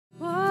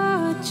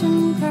watch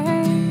and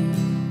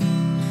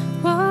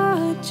pray,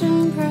 watch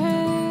and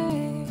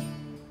pray.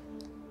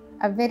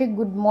 A very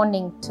good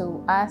morning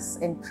to us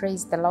and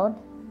praise the Lord.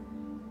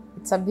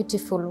 It's a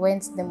beautiful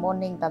Wednesday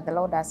morning that the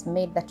Lord has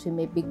made, that we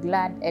may be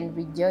glad and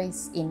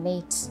rejoice in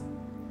it.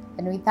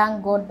 And we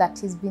thank God that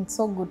He's been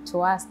so good to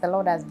us. The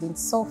Lord has been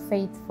so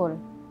faithful.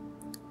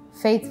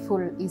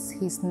 Faithful is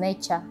His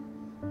nature,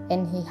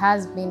 and He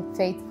has been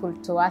faithful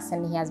to us,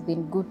 and He has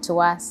been good to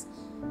us.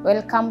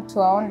 Welcome to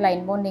our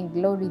online morning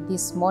glory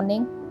this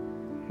morning.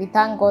 We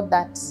thank God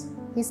that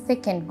He's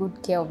taken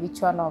good care of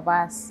each one of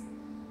us.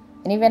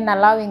 And even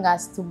allowing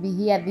us to be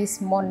here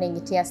this morning,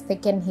 it has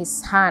taken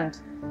His hand.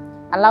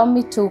 Allow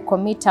me to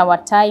commit our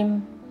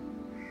time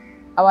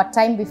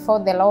before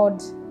the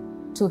Lord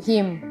to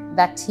Him,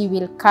 that He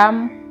will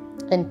come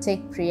and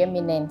take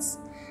preeminence.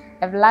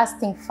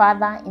 Everlasting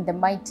Father, in the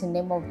mighty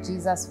name of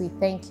Jesus, we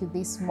thank you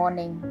this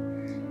morning.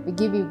 We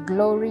give you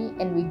glory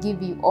and we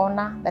give you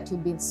honor that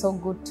you've been so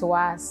good to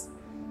us.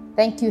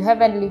 Thank you,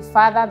 Heavenly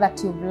Father,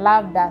 that you've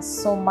loved us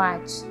so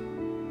much,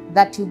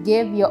 that you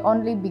gave your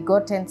only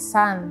begotten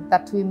Son,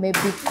 that we may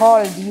be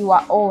called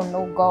your own,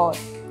 O God.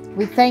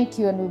 We thank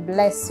you and we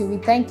bless you. We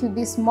thank you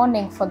this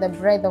morning for the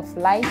breath of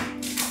life.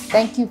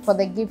 Thank you for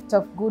the gift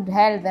of good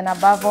health, and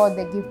above all,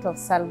 the gift of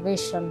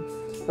salvation.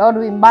 Lord,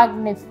 we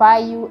magnify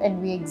you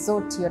and we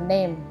exalt your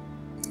name.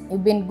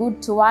 You've been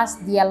good to us,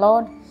 dear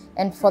Lord,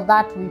 and for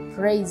that we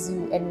praise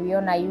you and we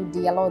honor you,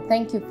 dear Lord.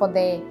 Thank you for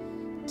the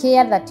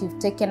care that you've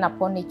taken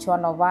upon each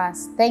one of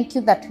us. Thank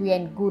you that we are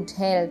in good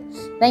health.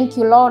 Thank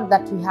you, Lord,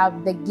 that we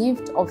have the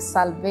gift of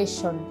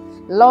salvation.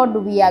 Lord,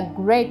 we are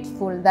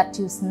grateful that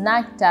you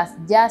snatched us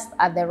just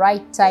at the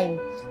right time.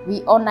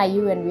 We honor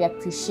you and we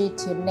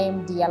appreciate your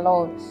name, dear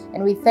Lord.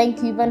 And we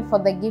thank you even for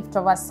the gift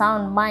of a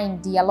sound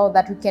mind, dear Lord,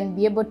 that we can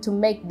be able to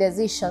make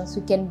decisions.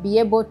 We can be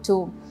able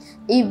to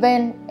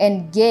even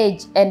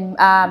engage and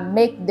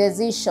make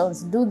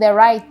decisions, do the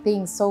right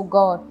things, so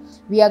God.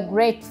 We are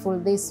grateful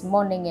this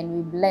morning and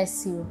we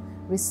bless you.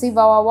 Receive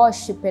our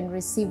worship and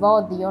receive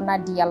all the honor,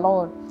 dear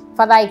Lord.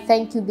 Father, I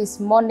thank you this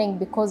morning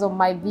because of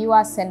my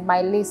viewers and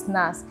my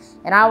listeners.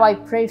 And now I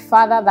pray,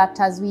 Father, that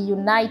as we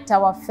unite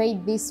our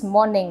faith this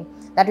morning,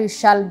 that you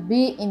shall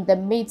be in the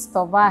midst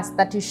of us,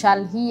 that you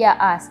shall hear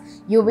us.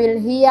 You will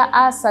hear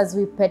us as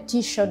we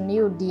petition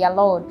you, dear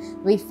Lord.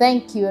 We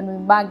thank you and we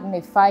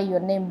magnify your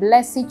name.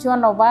 Bless each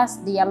one of us,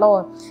 dear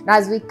Lord. And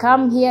as we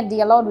come here,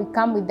 dear Lord, we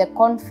come with the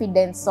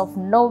confidence of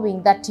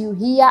knowing that you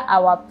hear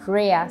our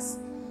prayers.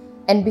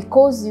 And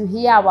because you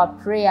hear our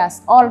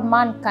prayers, all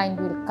mankind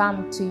will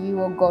come to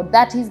you, O God.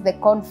 That is the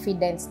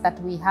confidence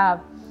that we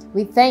have.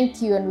 We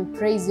thank you and we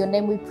praise your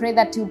name. We pray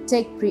that you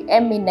take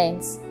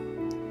preeminence.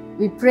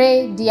 We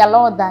pray, dear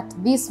Lord, that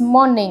this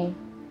morning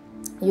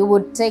you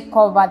would take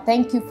over.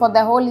 Thank you for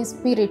the Holy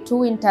Spirit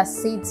who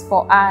intercedes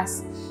for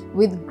us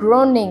with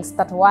groanings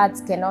that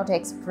words cannot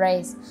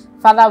express.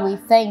 Father, we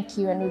thank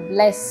you and we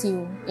bless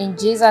you. In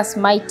Jesus'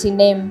 mighty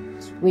name,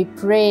 we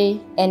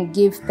pray and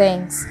give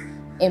thanks.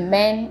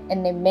 Amen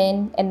and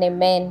amen and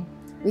amen.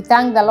 We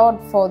thank the Lord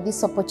for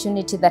this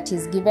opportunity that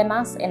He's given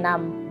us, and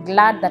I'm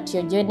glad that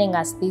you're joining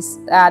us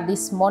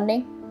this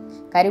morning.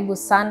 Karibu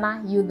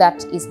sana, you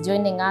that is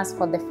joining us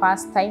for the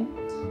first time,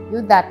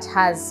 you that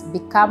has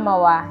become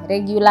our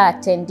regular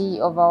attendee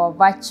of our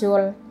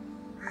virtual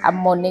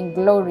morning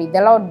glory.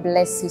 The Lord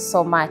bless you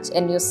so much,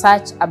 and you're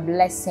such a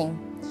blessing.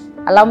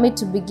 Allow me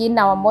to begin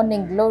our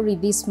morning glory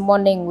this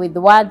morning with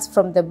words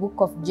from the book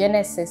of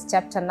Genesis,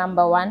 chapter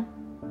number 1.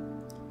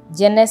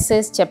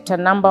 Genesis chapter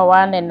number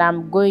 1, and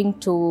I'm going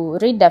to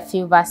read a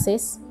few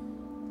verses.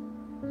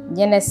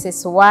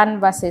 Genesis 1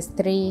 verses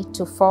 3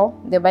 to 4.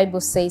 The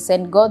Bible says,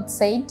 "And God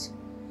said,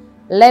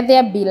 let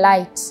there be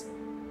light.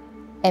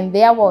 And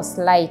there was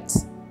light.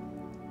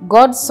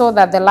 God saw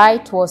that the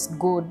light was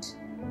good,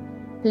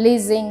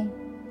 pleasing,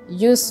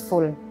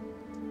 useful,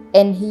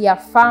 and He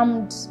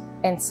affirmed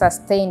and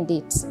sustained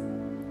it.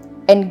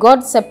 And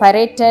God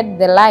separated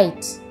the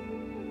light,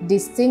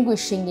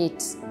 distinguishing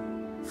it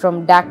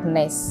from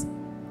darkness."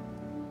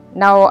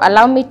 Now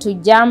allow me to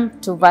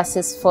jump to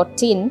verses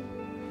 14,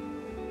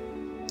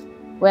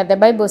 where the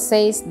Bible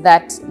says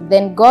that,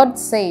 "Then God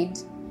said,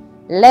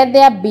 let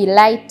there be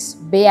light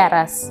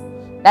bearers,"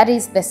 that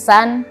is the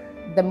sun,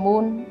 the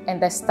moon,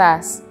 and the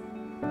stars,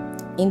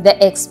 "in the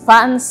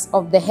expanse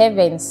of the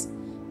heavens,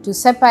 to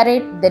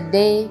separate the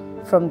day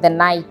from the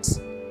night,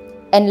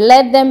 and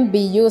let them be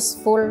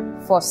useful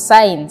for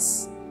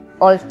signs,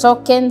 all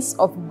tokens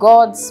of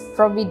God's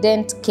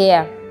provident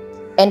care,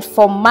 and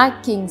for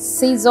marking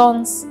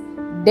seasons,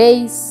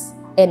 days,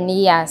 and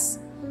years.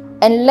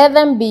 And let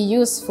them be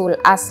useful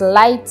as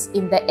lights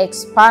in the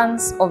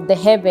expanse of the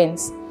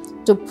heavens,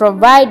 to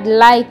provide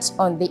light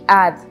on the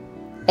earth.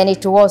 And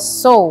it was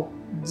so,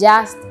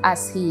 just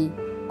as He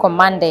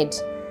commanded."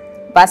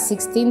 Verse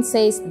 16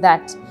 says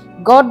that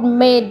God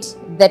made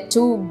the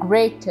two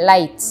great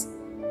lights,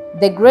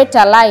 the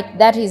greater light,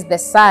 that is the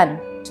sun,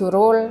 to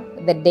rule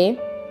the day,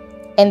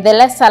 and the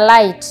lesser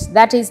light,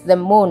 that is the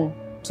moon,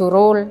 to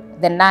rule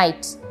the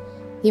night.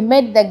 He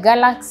made the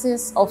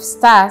galaxies of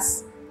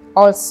stars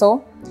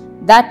also,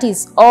 That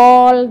is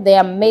all the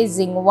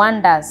amazing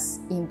wonders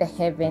in the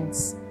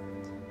heavens.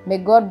 May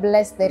God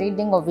bless the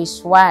reading of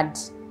His word.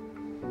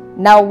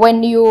 Now,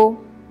 when you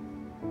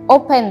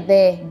open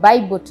the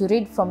Bible to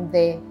read from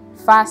the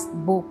first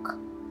book,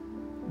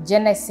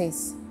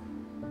 Genesis,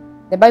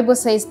 the Bible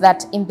says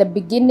that in the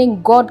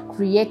beginning God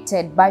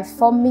created by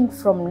forming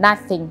from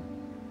nothing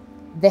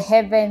the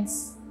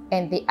heavens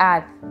and the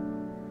earth.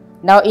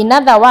 Now, in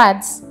other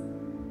words,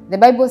 the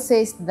Bible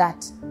says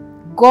that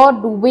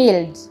God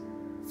willed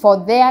for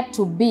there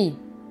to be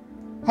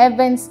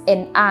heavens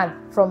and earth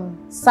from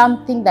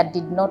something that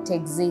did not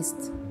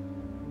exist.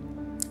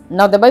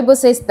 Now, the Bible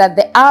says that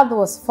the earth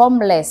was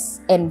formless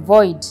and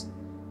void,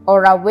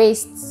 or a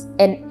waste,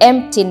 and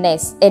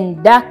emptiness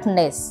and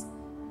darkness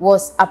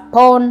was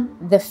upon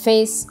the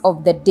face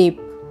of the deep.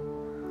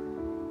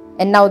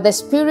 And now the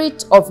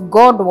Spirit of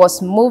God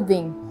was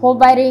moving,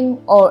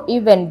 hovering, or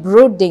even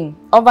brooding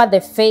over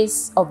the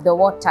face of the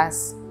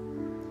waters.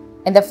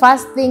 And the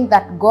first thing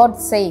that God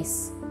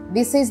says,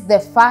 this is the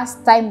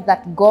first time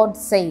that God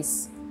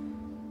says,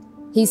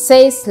 He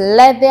says,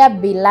 "Let there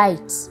be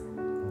light,"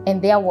 and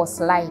there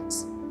was light.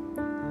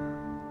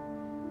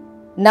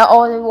 Now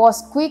I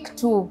was quick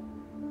to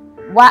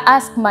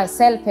ask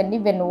myself and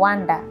even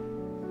wonder,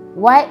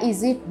 why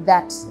is it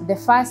that the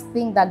first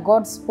thing that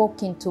God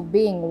spoke into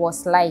being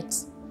was light?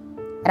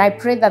 And I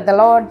pray that the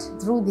Lord,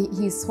 through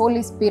His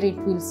Holy Spirit,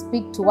 will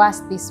speak to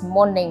us this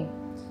morning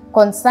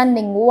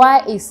concerning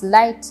why is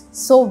light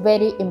so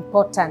very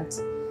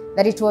important,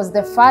 that it was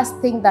the first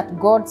thing that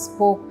God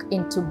spoke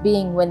into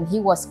being when He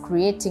was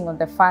creating on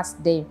the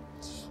first day.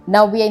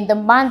 Now we are in the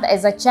month,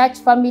 as a church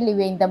family,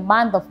 we are in the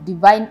month of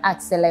divine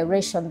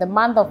acceleration. The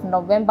month of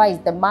November is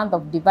the month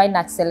of divine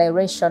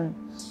acceleration.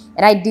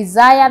 And I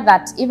desire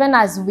that even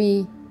as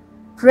we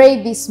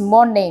pray this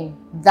morning,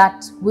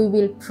 that we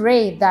will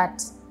pray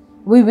that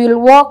we will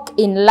walk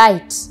in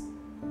light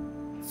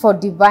for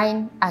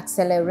divine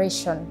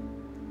acceleration.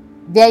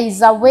 There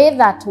is a way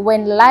that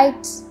when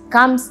light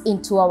comes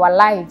into our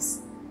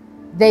lives,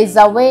 there is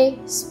a way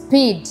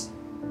speed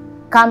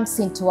comes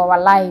into our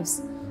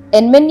lives.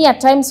 And many a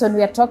times when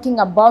we are talking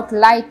about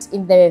light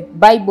in the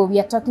Bible, we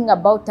are talking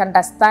about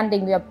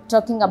understanding, we are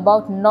talking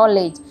about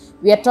knowledge,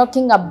 we are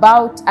talking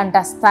about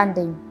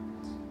understanding.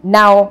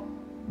 Now,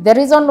 the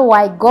reason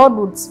why God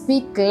would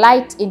speak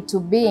light into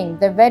being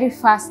the very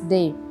first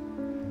day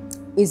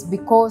is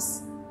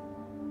because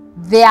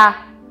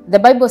the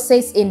Bible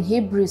says in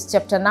Hebrews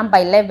chapter number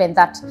 11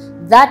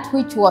 that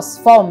which was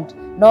formed,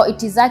 no,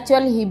 it is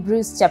actually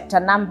Hebrews chapter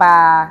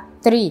number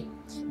 3,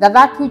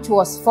 that which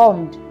was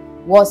formed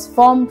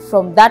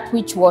from that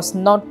which was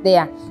not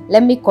there.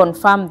 Let me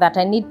confirm that.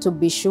 I need to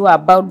be sure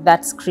about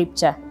that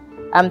scripture.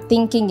 I'm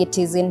thinking it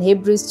is in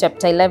Hebrews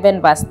chapter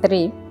 11 verse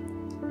 3,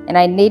 and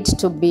I need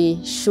to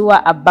be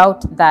sure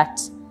about that.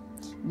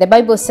 The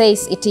Bible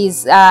says it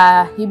is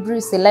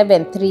Hebrews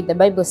 11:3. The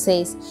Bible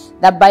says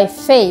that by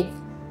faith,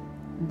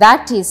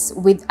 that is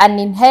with an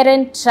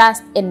inherent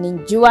trust and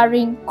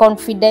enduring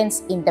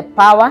confidence in the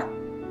power,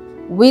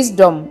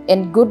 wisdom,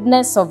 and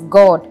goodness of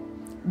God,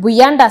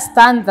 we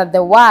understand that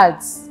the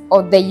worlds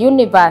or the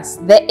universe,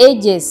 the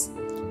ages,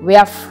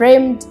 were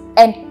framed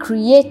and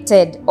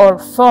created or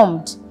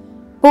formed,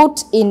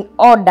 put in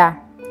order,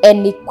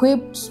 and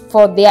equipped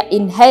for their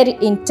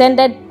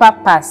intended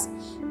purpose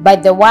by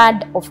the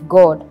word of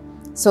God,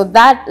 so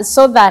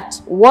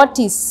that what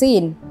is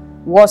seen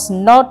was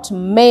not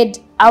made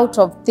out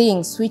of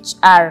things which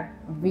are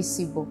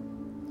visible.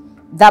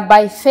 That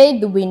by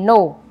faith we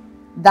know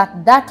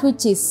that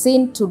which is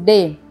seen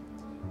today,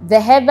 the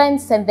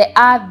heavens and the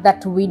earth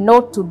that we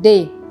know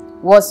today,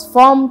 was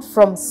formed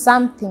from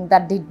something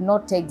that did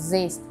not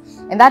exist.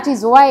 And that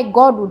is why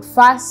God would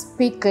first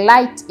speak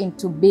light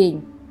into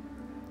being.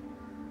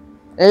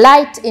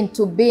 Light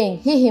into being.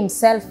 He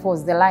Himself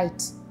was the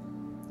light.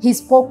 He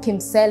spoke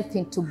Himself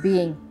into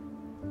being.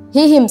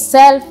 He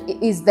Himself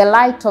is the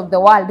light of the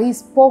world. He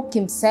spoke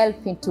Himself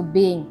into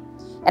being.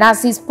 And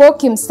as He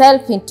spoke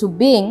Himself into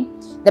being,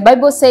 the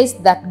Bible says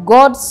that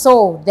God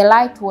saw the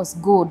light was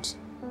good,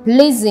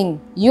 pleasing,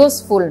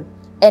 useful,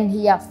 and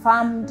He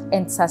affirmed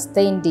and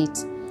sustained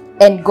it.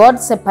 And God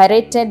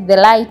separated the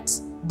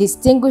light,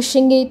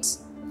 distinguishing it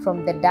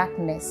from the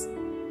darkness.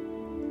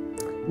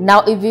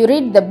 Now, if you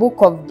read the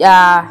book of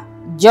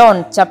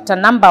John chapter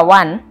number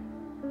 1,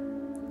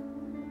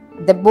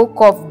 the book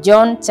of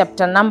John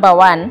chapter number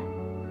 1,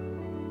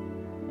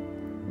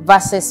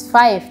 verses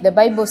 5, the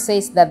Bible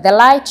says that the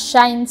light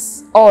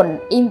shines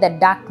on in the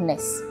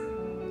darkness,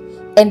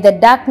 and the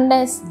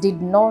darkness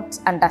did not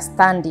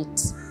understand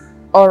it,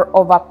 or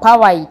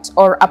overpower it,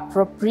 or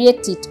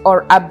appropriate it,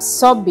 or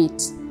absorb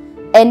it,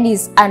 and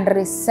is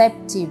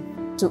unreceptive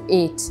to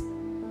it.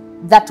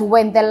 That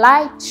when the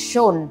light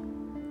shone,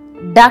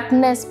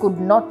 darkness could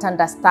not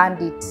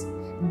understand it.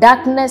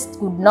 Darkness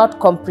could not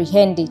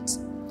comprehend it.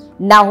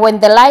 Now, when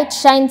the light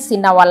shines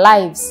in our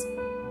lives,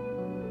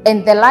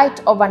 and the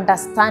light of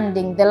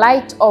understanding, the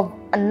light of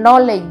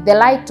knowledge, the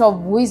light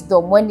of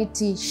wisdom, when it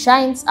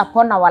shines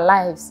upon our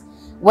lives,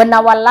 When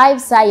our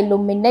lives are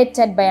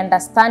illuminated by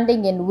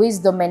understanding and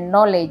wisdom and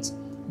knowledge,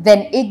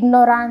 then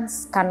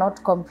ignorance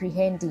cannot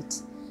comprehend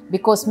it.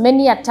 Because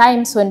many a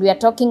times when we are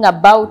talking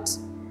about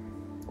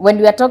light,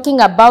 we are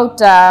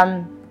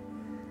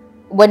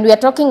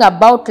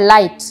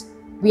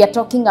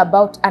talking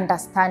about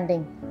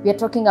understanding. We are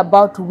talking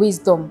about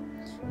wisdom.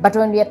 But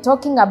when we are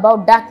talking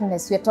about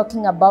darkness, we are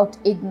talking about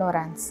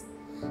ignorance.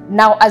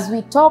 Now, as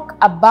we talk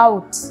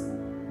about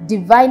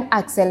divine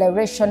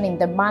acceleration in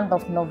the month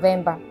of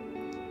November,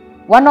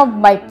 one of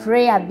my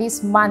prayer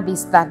this month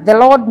is that the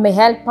Lord may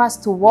help us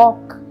to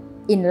walk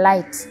in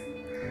light.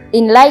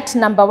 In light,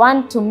 number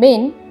one, to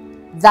mean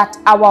that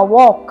our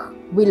walk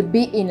will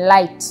be in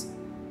light.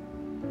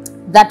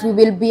 That we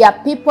will be a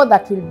people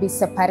that will be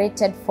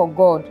separated for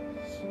God.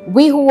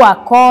 We who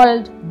are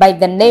called by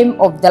the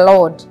name of the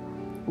Lord,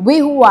 we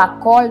who are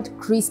called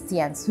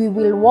Christians, we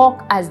will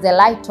walk as the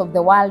light of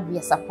the world we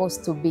are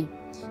supposed to be.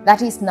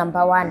 That is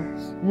number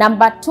one.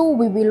 Number two,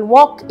 we will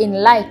walk in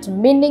light,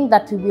 meaning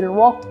that we will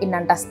walk in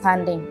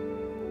understanding.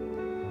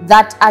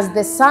 That as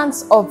the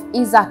sons of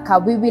Issachar,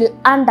 we will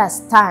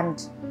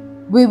understand.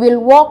 We will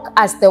walk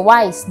as the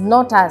wise,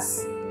 not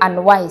as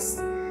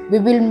unwise. We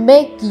will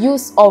make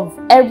use of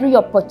every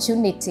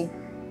opportunity.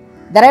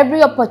 That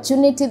every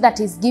opportunity that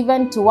is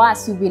given to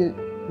us, we will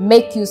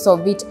make use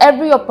of it.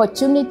 Every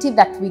opportunity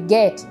that we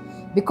get,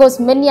 because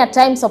many a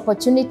times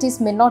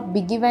opportunities may not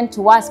be given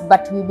to us,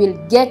 but we will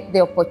get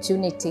the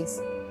opportunities.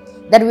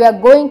 That we are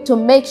going to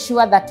make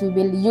sure that we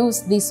will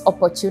use these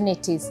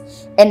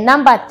opportunities. And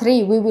number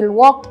three, we will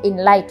walk in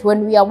light.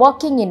 When we are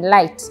walking in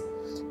light,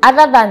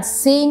 other than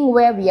seeing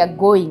where we are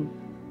going,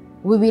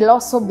 we will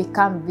also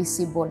become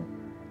visible.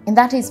 And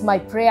that is my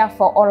prayer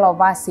for all of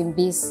us in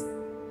this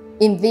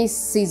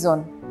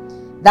season.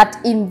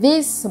 That in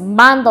this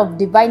month of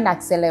divine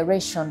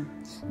acceleration,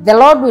 the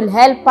Lord will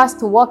help us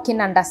to walk in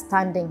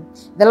understanding.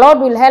 The Lord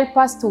will help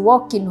us to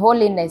walk in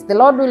holiness. The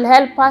Lord will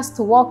help us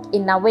to walk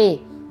in a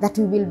way that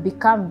we will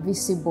become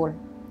visible.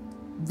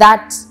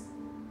 That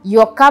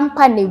your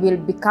company will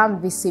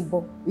become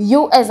visible.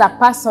 You as a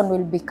person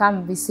will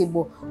become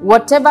visible.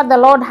 Whatever the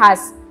Lord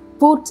has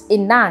put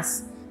in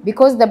us,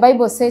 because the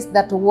Bible says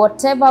that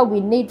whatever we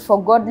need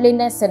for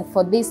godliness and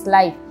for this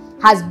life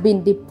has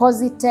been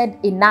deposited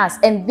in us.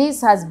 And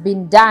this has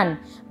been done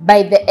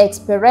by the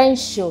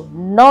experiential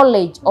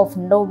knowledge of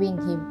knowing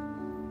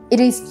Him. It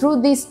is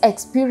through this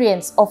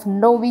experience of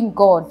knowing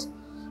God,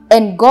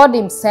 and God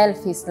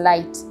Himself is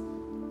light.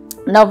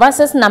 Now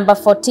verses number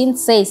 14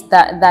 says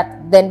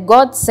that then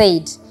God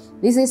said,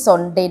 this is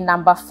on day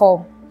number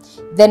 4.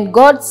 Then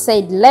God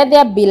said, let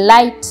there be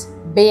light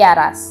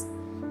bearers.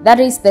 That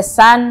is the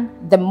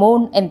sun, the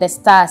moon, and the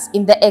stars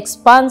in the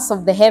expanse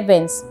of the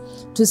heavens,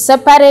 to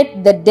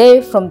separate the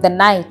day from the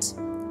night,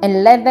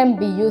 and let them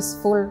be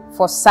useful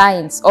for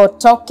signs or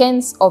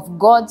tokens of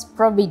God's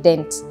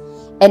providence,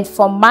 and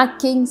for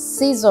marking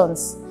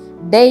seasons,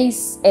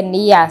 days, and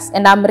years.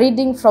 And I'm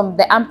reading from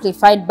the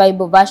Amplified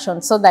Bible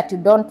version so that you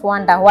don't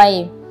wonder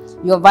why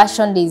your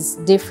version is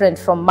different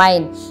from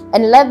mine.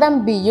 And let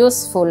them be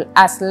useful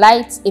as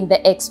lights in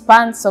the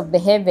expanse of the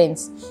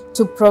heavens,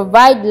 to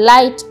provide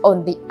light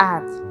on the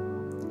earth.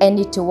 And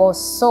it was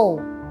so,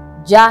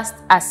 just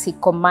as He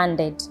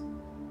commanded.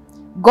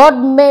 God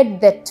made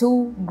the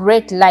two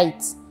great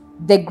lights,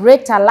 the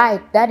greater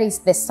light, that is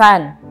the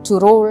sun, to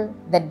rule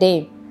the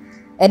day,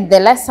 and the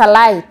lesser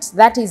light,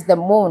 that is the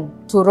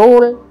moon, to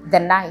rule the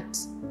night.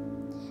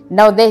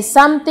 Now there's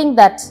something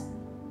that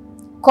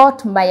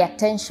caught my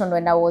attention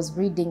when I was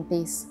reading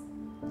this,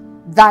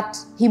 that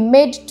He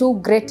made two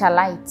greater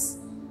lights.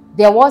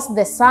 There was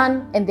the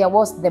sun and there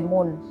was the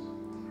moon.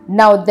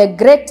 Now the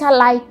greater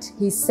light,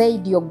 He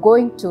said, you're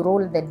going to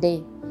rule the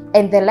day.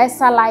 And the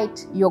lesser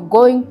light, you're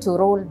going to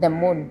rule the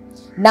moon.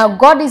 Now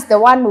God is the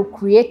one who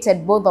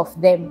created both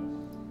of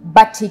them,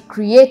 but He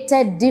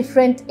created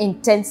different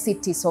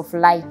intensities of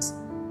light.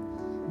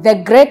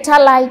 The greater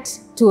light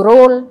to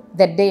rule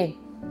the day,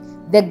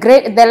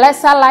 the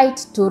lesser light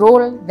to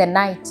rule the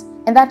night.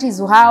 And that is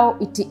how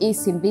it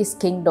is in this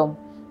kingdom.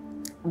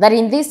 That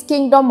in this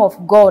kingdom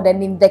of God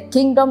and in the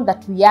kingdom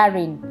that we are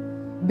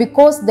in,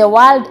 because the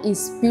world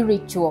is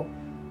spiritual,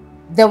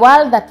 the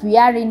world that we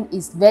are in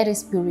is very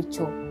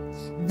spiritual.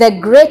 The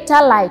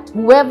greater light,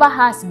 whoever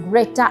has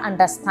greater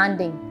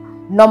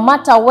understanding, no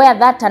matter where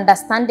that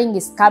understanding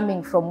is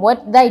coming from,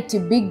 whether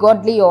it be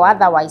godly or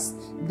otherwise,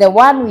 the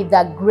one with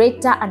the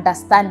greater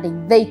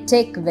understanding, they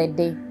take the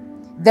day.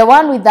 The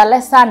one with the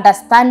lesser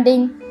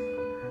understanding,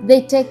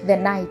 they take the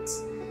night.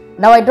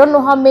 Now, I don't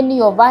know how many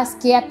of us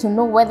care to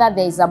know whether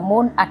there is a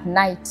moon at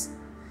night.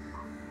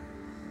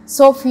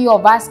 So few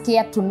of us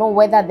care to know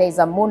whether there is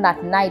a moon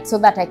at night so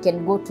that I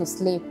can go to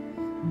sleep.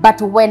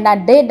 But when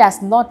a day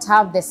does not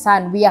have the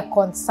sun, we are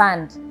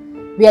concerned.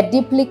 We are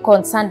deeply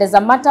concerned. As a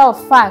matter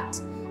of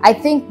fact, I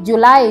think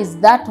July is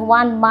that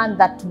one month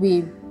that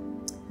we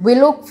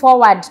look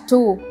forward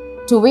to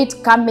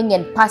it coming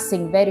and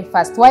passing very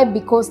fast. Why?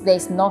 Because there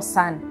is no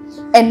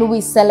sun. And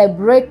we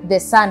celebrate the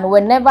sun.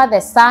 Whenever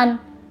the sun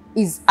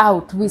is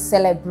out, we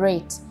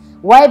celebrate.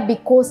 Why?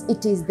 Because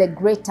it is the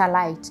greater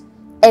light.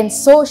 And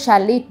so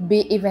shall it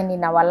be even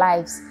in our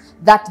lives,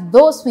 that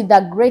those with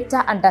a greater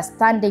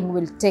understanding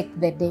will take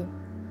the day,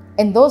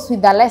 and those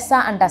with a lesser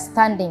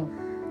understanding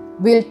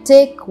will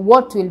take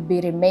what will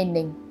be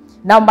remaining.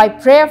 Now my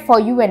prayer for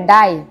you and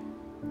I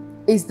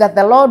is that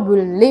the Lord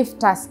will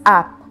lift us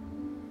up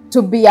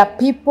to be a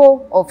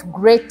people of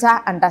greater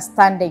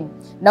understanding.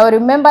 Now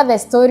remember the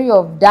story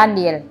of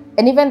Daniel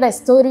and even the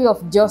story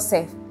of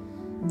Joseph.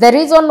 The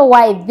reason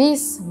why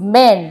these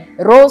men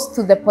rose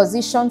to the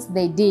positions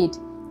they did,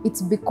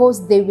 it's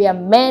because they were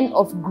men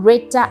of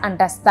greater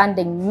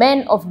understanding,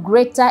 men of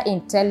greater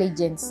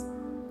intelligence.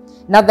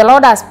 Now the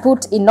Lord has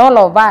put in all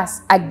of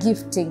us a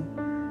gifting.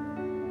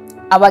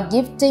 Our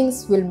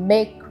giftings will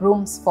make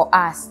rooms for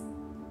us,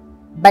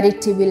 but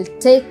it will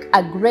take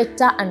a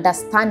greater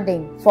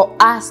understanding for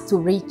us to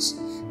reach.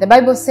 The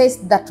Bible says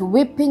that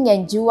weeping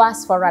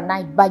endures for a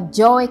night, but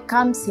joy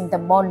comes in the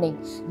morning.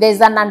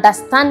 There's an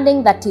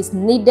understanding that is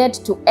needed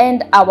to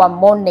end our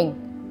morning,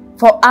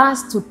 for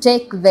us to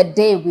take the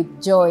day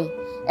with joy.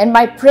 And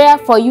my prayer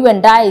for you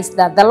and I is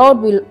that the Lord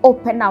will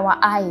open our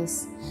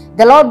eyes.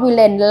 The Lord will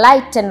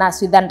enlighten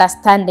us with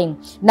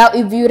understanding. Now,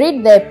 if you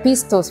read the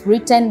epistles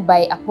written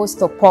by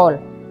Apostle Paul,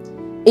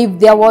 if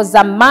there was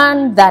a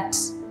man that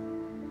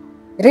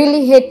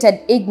really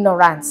hated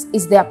ignorance,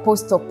 it's the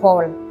Apostle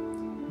Paul.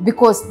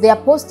 Because the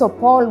Apostle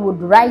Paul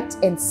would write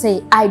and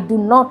say, I do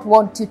not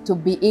want you to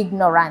be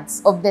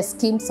ignorant of the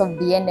schemes of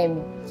the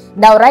enemy.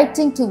 Now,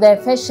 writing to the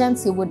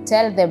Ephesians, he would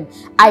tell them,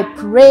 I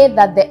pray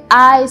that the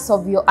eyes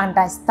of your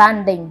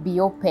understanding be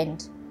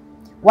opened.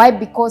 Why?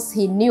 Because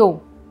he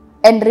knew.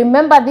 And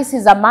remember, this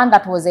is a man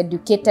that was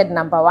educated,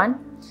 number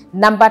one.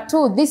 Number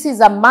two, this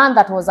is a man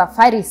that was a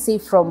Pharisee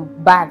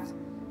from birth.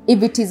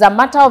 If it is a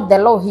matter of the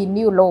law, he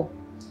knew law.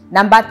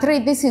 Number three,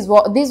 this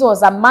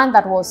was a man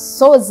that was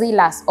so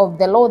zealous of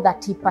the law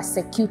that he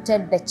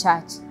persecuted the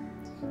church.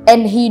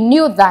 And he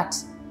knew that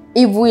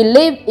if we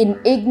live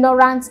in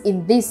ignorance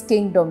in this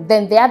kingdom,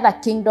 then the other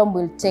kingdom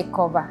will take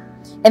over.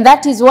 And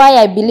that is why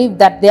I believe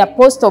that the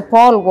Apostle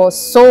Paul was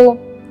so,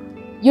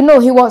 he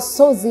was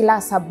so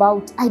zealous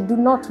about, I do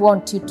not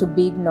want you to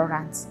be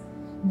ignorant.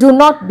 Do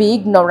not be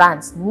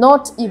ignorant,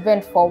 not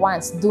even for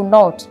once, do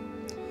not.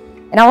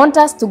 And I want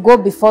us to go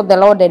before the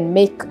Lord and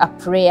make a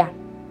prayer.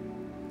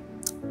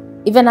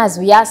 Even as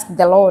we ask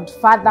the Lord,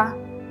 Father,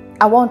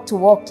 I want to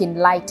walk in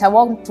light. I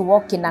want to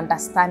walk in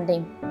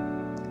understanding.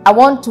 I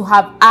want to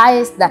have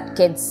eyes that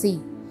can see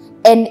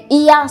and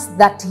ears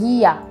that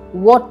hear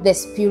what the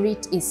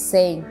Spirit is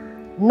saying.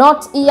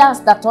 Not ears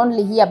that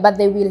only hear, but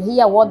they will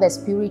hear what the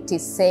Spirit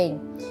is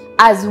saying.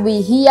 As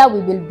we hear, we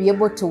will be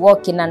able to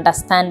walk in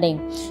understanding.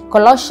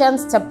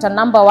 Colossians chapter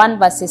number 1,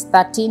 verses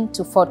 13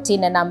 to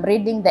 14, and I'm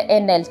reading the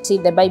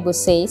NLT. The Bible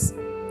says,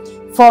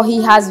 For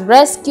he has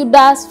rescued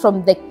us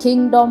from the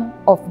kingdom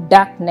of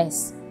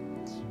darkness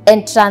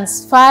and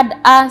transferred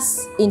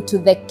us into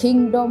the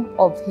kingdom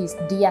of his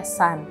dear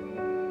Son.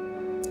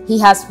 He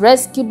has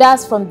rescued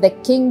us from the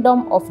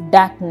kingdom of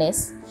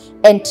darkness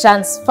and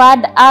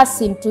transferred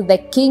us into the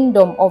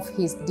kingdom of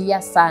his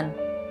dear Son,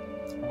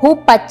 who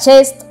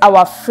purchased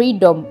our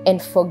freedom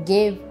and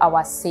forgave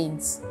our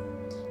sins.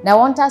 Now I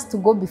want us to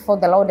go before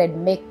the Lord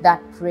and make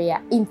that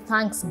prayer in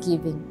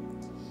thanksgiving,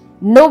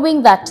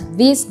 knowing that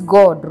this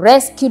God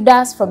rescued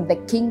us from the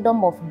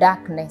kingdom of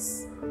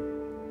darkness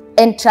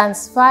and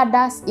transferred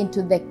us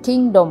into the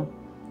kingdom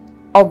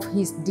of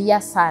his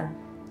dear Son.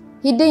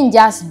 He didn't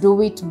just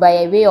do it by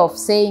a way of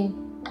saying,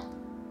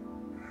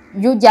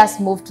 you just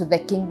move to the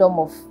kingdom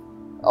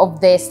of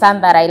the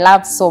Son that I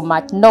love so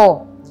much.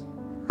 No,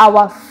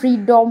 our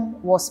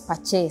freedom was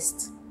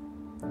purchased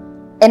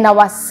and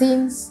our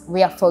sins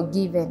were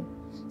forgiven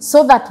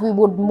so that we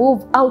would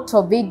move out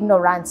of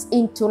ignorance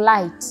into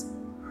light.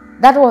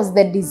 That was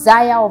the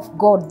desire of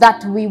God,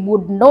 that we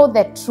would know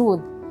the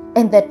truth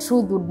and the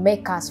truth would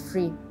make us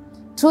free.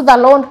 Truth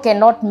alone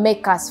cannot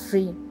make us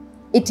free.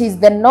 It is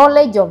the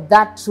knowledge of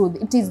that truth.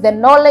 It is the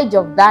knowledge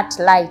of that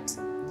light.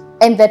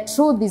 And the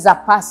truth is a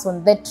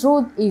person. The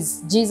truth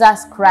is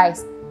Jesus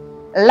Christ.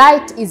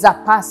 Light is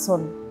a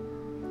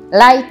person.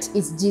 Light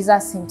is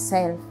Jesus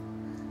himself.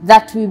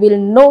 That we will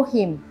know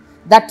him.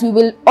 That we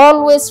will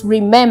always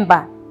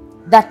remember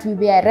that we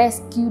were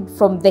rescued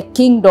from the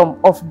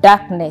kingdom of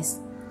darkness.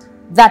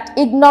 That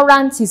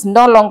ignorance is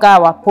no longer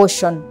our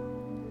portion.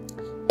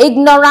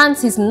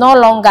 Ignorance is no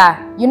longer,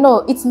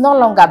 it's no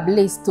longer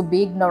bliss to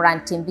be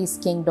ignorant in this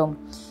kingdom.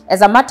 As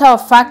a matter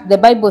of fact, the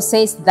Bible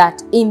says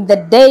that in the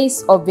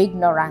days of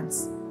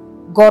ignorance,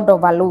 God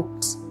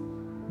overlooked.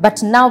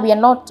 But now we are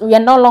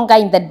no longer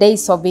in the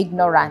days of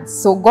ignorance.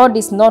 So God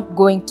is not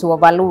going to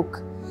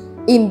overlook.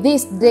 In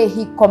this day,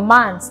 he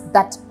commands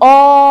that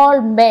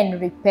all men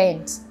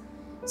repent.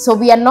 So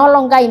we are no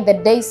longer in the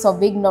days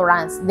of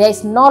ignorance. There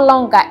is no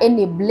longer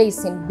any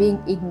bliss in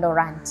being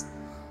ignorant.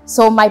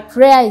 So my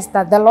prayer is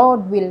that the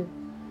Lord will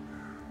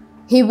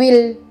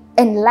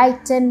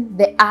enlighten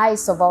the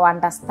eyes of our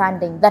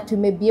understanding, that we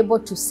may be able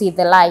to see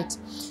the light.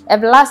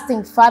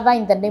 Everlasting Father,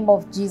 in the name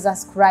of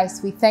Jesus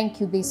Christ, we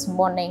thank you this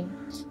morning.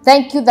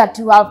 Thank you that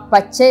you have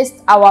purchased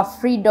our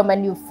freedom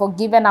and you've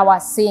forgiven our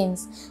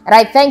sins. And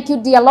I thank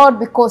you, dear Lord,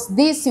 because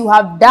this you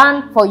have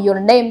done for your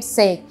name's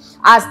sake.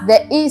 As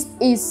the east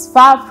is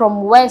far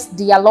from west,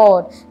 dear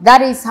Lord,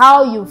 that is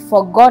how you've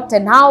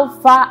forgotten how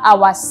far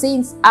our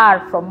sins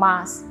are from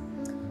us.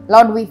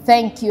 Lord, we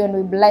thank you and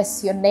we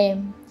bless your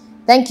name.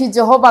 Thank you,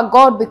 Jehovah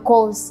God,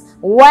 because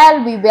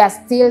while we were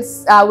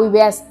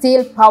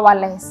still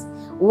powerless,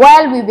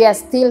 while we were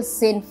still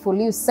sinful,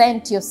 you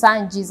sent your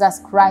Son, Jesus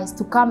Christ,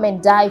 to come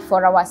and die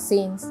for our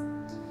sins.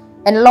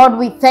 And Lord,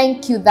 we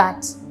thank you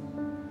that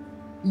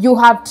you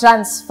have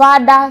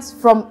transferred us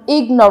from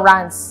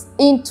ignorance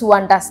into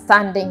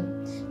understanding.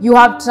 You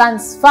have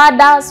transferred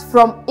us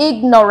from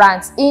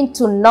ignorance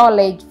into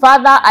knowledge.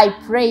 Father, I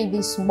pray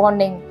this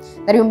morning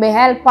that you may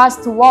help us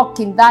to walk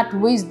in that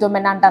wisdom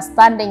and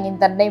understanding in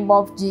the name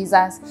of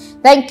Jesus.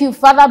 Thank you,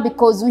 Father,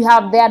 because we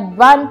have the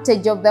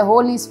advantage of the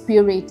Holy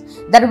Spirit,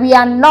 that we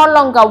are no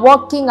longer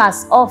walking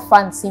as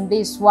orphans in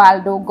this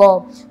world, oh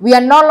God. We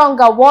are no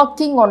longer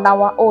walking on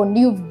our own.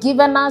 You've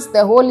given us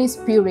the Holy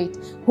Spirit,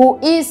 who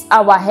is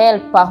our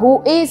helper,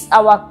 who is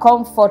our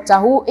comforter,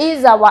 who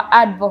is our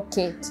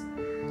advocate.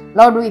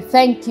 Lord, we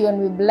thank you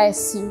and we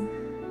bless you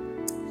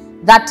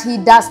that he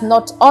does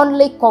not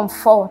only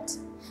comfort,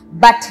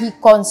 but he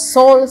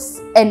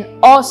consoles and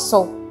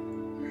also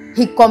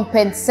he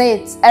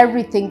compensates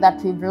everything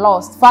that we've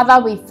lost.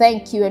 Father, we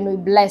thank you and we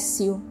bless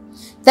you.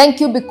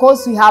 Thank you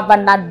because we have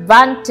an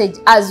advantage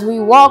as we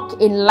walk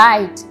in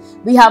light.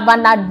 We have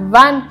an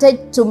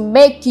advantage to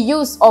make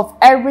use of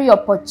every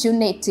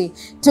opportunity,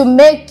 to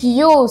make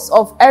use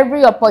of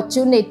every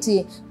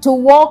opportunity to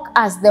walk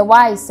as the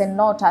wise and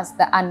not as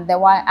the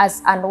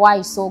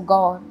unwise, oh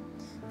God.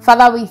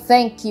 Father, we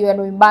thank you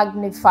and we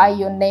magnify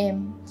your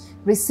name.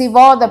 Receive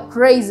all the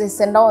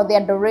praises and all the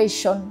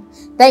adoration.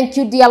 Thank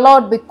you, dear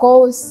Lord,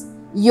 because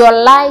your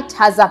light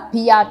has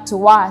appeared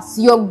to us.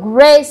 Your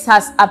grace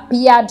has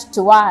appeared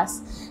to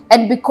us.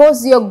 And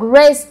because your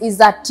grace is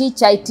a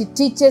teacher, it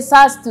teaches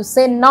us to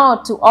say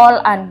no to all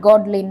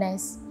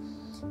ungodliness.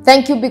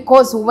 Thank you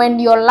because when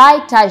your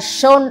light has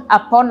shone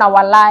upon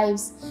our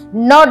lives,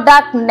 no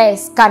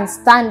darkness can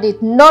stand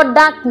it. No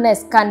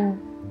darkness can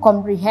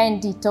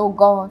comprehend it, oh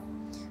God.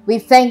 We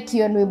thank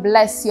you and we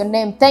bless your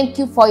name. Thank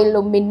you for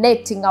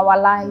illuminating our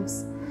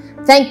lives.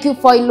 Thank you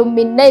for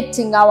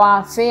illuminating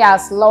our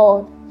affairs,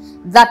 Lord,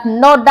 that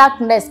no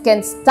darkness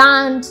can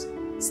stand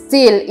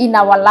still in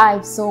our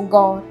lives, oh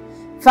God.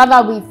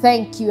 Father, we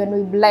thank you and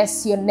we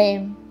bless your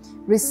name.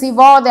 Receive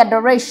all the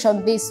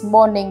adoration this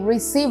morning.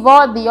 Receive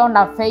all the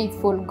honor,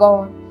 faithful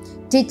God.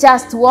 Teach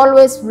us to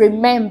always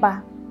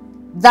remember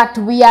that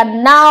we are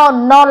now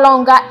no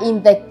longer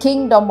in the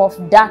kingdom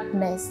of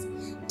darkness.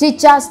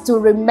 Teach us to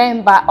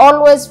remember,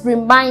 always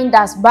remind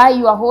us by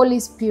your Holy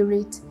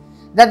Spirit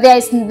that there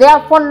is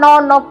therefore now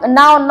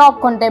no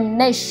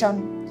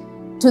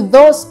condemnation to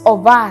those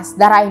of us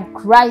that are in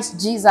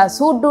Christ Jesus,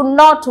 who do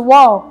not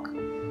walk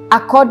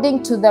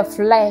according to the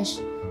flesh,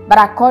 but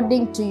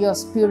according to your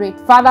Spirit.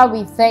 Father,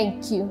 we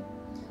thank you.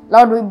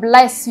 Lord, we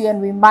bless you and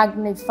we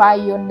magnify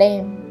your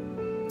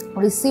name.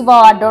 Receive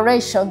our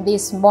adoration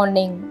this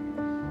morning.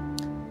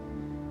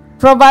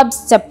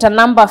 Proverbs chapter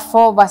number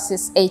 4,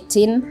 verses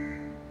 18.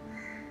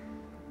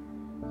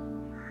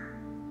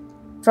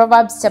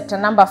 Proverbs chapter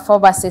number 4,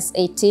 verses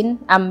 18.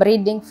 I'm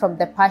reading from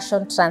the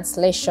Passion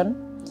Translation.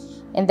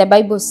 And the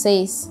Bible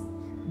says,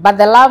 "But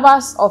the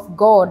lovers of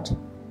God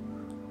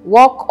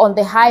walk on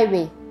the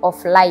highway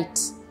of light,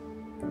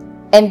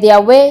 and their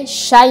way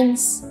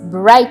shines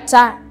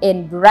brighter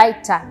and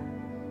brighter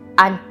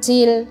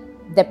until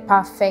the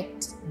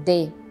perfect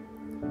day."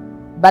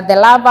 But the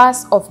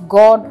lovers of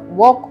God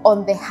walk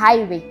on the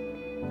highway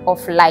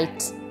of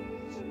light,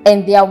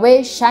 and their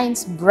way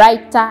shines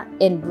brighter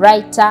and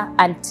brighter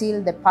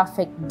until the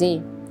perfect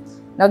day.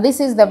 Now this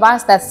is the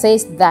verse that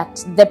says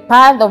that the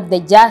path of the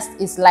just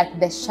is like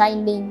the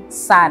shining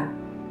sun.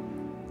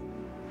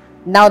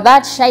 Now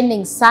that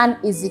shining sun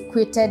is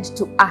equated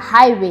to a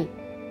highway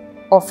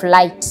of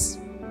light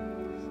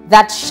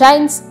that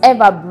shines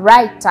ever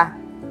brighter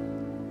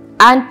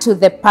unto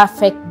the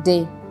perfect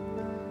day.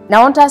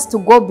 Now I want us to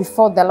go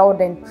before the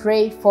Lord and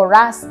pray for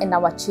us and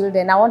our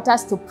children. I want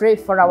us to pray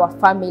for our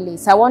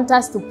families. I want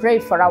us to pray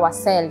for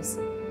ourselves.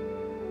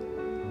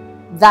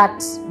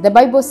 That the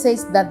Bible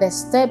says that the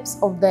steps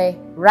of the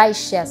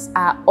righteous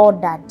are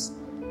ordered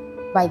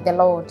by the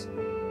Lord.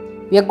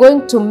 We are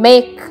going to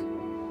make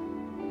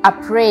a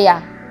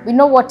prayer. We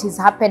know what is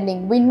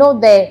happening. We know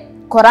the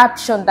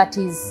corruption that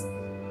is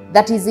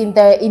in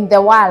the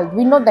world.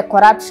 We know the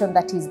corruption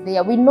that is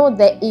there. We know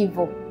the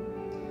evil.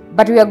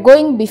 But we are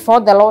going before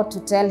the Lord to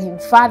tell him,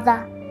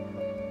 Father,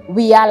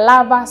 we are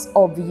lovers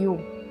of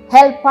you.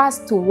 Help us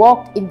to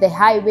walk in the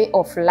highway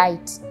of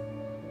light.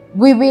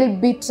 We will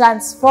be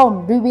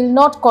transformed. We will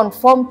not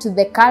conform to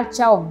the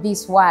culture of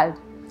this world.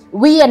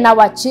 We and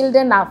our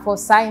children are for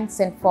signs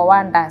and for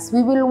wonders.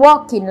 We will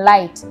walk in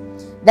light,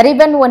 that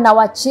even when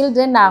our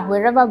children are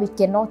wherever we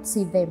cannot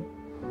see them,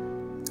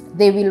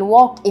 they will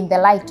walk in the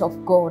light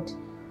of God.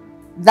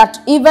 That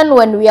even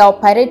when we are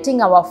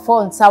operating our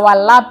phones, our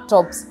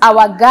laptops,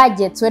 our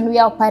gadgets, when we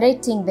are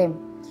operating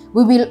them,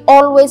 we will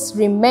always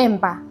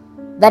remember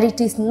that it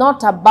is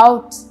not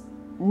about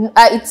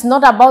it's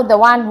not about the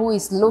one who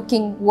is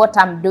looking what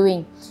I'm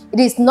doing. It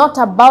is not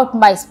about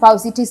my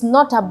spouse. It is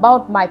not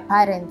about my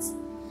parents.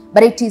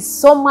 But it is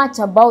so much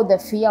about the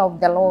fear of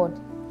the Lord,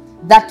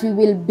 that we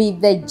will be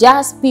the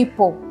just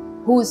people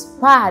whose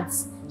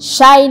paths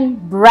shine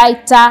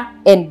brighter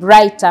and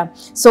brighter.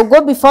 So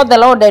go before the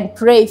Lord and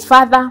pray.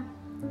 Father,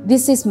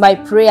 this is my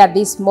prayer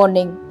this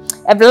morning.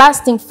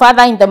 Everlasting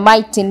Father, in the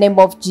mighty name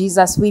of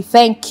Jesus, we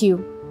thank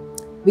you.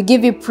 We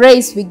give you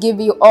praise. We give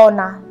you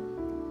honor.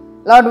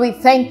 Lord, we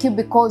thank you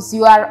because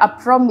you are a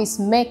promise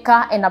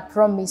maker and a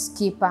promise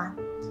keeper.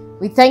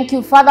 We thank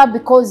you, Father,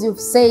 because you've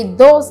said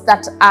those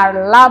that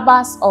are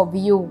lovers of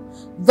you,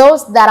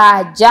 those that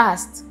are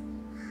just,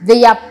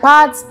 their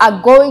paths are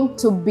going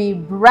to be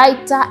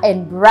brighter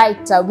and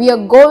brighter. We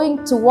are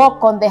going to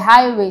walk on the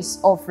highways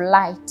of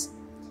light.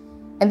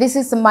 And this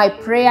is my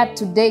prayer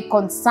today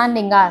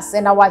concerning us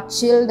and our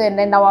children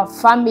and our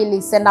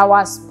families and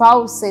our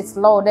spouses,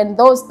 Lord, and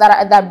those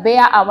that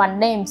bear our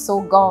names,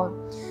 oh God.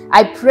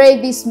 I pray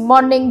this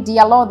morning,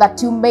 dear Lord,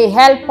 that you may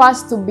help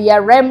us to be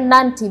a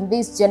remnant in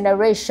this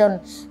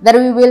generation, that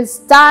we will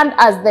stand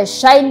as the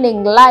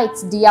shining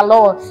lights, dear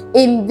Lord,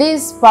 in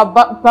this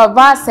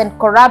perverse and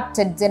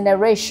corrupted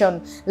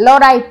generation.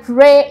 Lord, I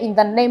pray in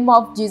the name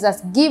of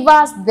Jesus, give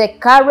us the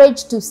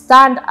courage to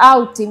stand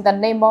out in the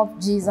name of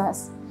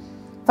Jesus.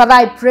 Father,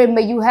 I pray,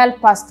 may you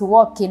help us to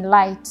walk in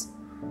light.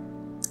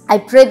 I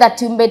pray that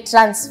you may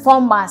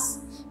transform us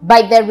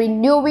by the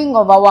renewing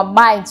of our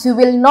minds. We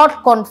will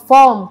not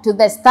conform to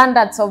the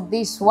standards of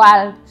this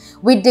world.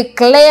 We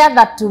declare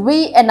that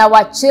we and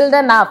our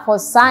children are for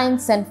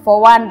signs and for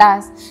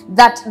wonders,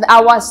 that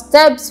our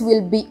steps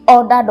will be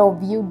ordered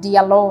of you,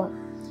 dear Lord.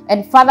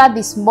 And Father,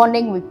 this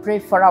morning we pray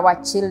for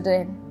our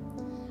children.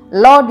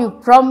 Lord, you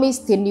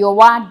promised in your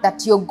word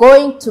that you're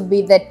going to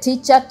be the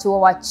teacher to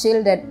our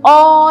children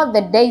all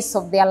the days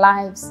of their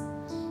lives,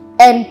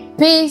 and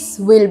peace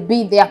will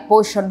be their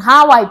portion.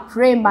 How I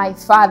pray, my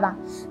Father,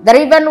 that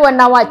even when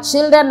our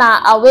children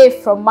are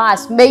away from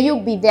us, may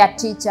you be their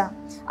teacher.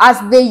 As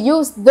they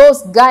use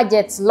those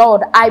gadgets,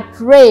 Lord, I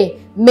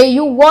pray, may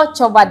you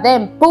watch over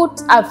them.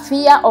 Put a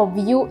fear of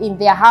you in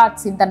their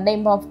hearts in the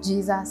name of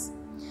Jesus.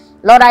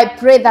 Lord, I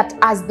pray that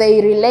as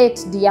they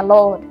relate, dear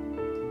Lord,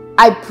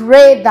 I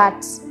pray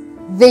that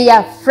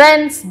their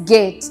friend's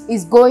gate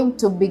is going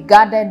to be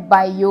guarded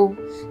by you,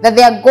 that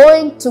they are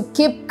going to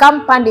keep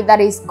company that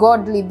is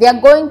godly. They are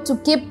going to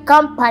keep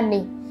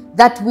company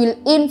that will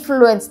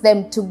influence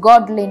them to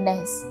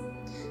godliness.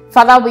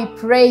 Father, we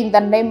pray in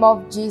the name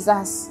of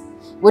Jesus,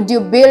 would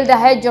you build a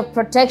hedge of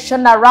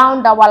protection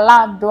around our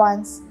loved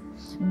ones?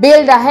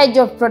 Build a hedge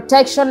of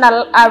protection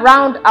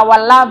around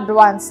our loved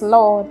ones,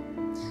 Lord.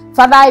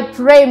 Father, I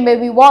pray, may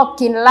we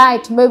walk in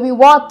light, may we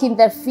walk in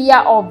the fear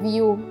of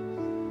you.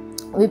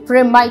 We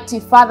pray, mighty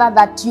Father,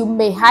 that you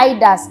may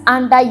hide us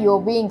under your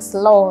wings,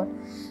 Lord.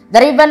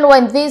 That even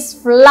when this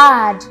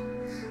flood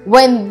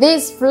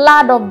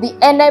of the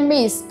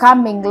enemy is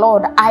coming,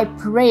 Lord, I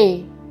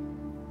pray,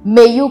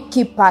 may you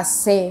keep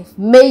us safe.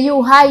 May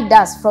you hide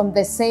us from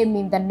the same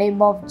in the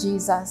name of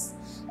Jesus.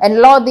 And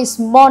Lord, this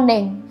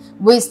morning,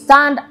 we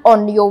stand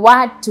on your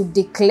word to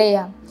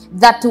declare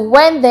that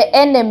when the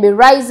enemy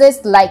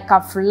rises like a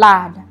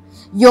flood,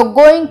 you're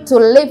going to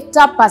lift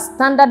up a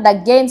standard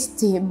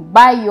against him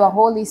by your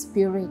Holy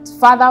Spirit.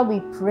 Father,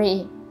 we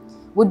pray,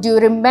 would you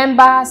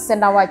remember us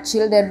and our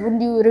children?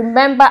 Would you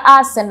remember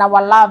us and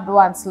our loved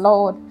ones,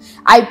 Lord?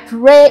 I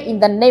pray in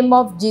the name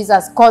of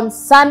Jesus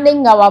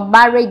concerning our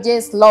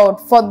marriages, Lord,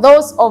 for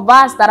those of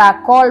us that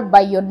are called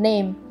by your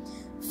name.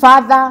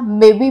 Father,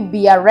 may we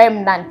be a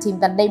remnant in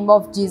the name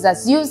of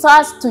Jesus. Use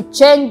us to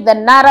change the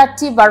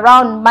narrative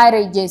around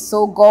marriages,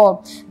 oh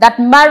God, that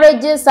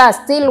marriages are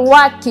still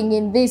working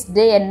in this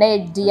day and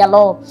age, dear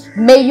Lord.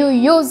 May you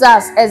use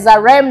us as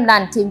a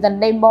remnant in the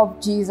name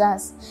of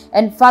Jesus.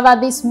 And Father,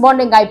 this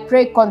morning I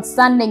pray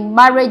concerning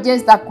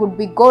marriages that could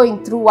be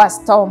going through a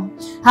storm.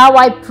 How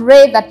I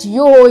pray that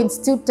you who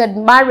instituted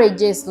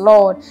marriages,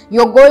 Lord,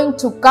 you're going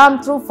to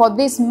come through for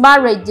these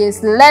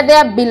marriages. Let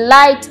there be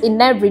light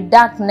in every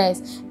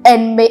darkness,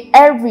 and may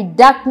every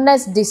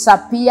darkness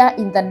disappear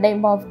in the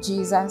name of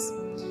Jesus.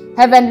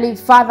 Heavenly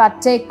Father,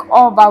 take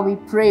over, we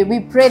pray. We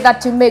pray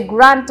that you may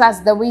grant us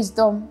the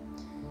wisdom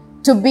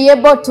to be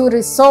able to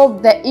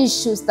resolve the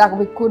issues that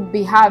we could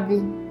be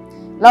having.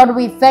 Lord,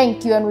 we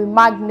thank you and we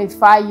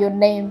magnify your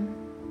name.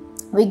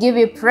 We give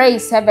you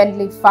praise,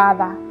 Heavenly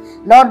Father.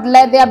 Lord,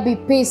 let there be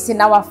peace in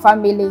our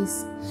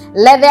families.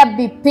 Let there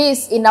be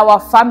peace in our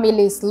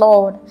families,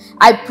 Lord.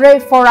 I pray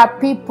for a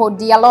people,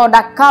 dear Lord,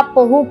 a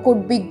couple who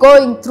could be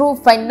going through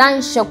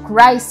financial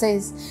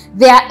crisis.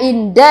 They are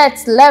in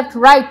debts left,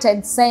 right,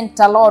 and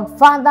center, Lord.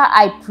 Father,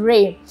 I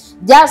pray,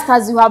 just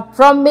as you have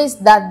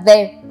promised that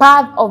the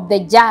path of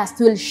the just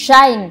will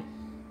shine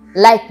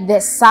like the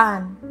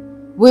sun,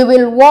 We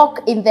will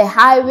walk in the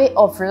highway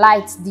of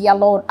lights, dear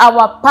Lord.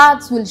 Our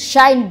paths will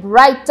shine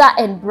brighter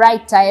and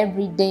brighter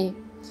every day.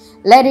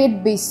 Let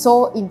it be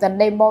so in the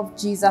name of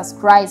Jesus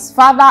Christ.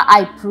 Father,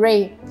 I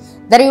pray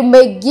that you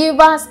may give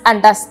us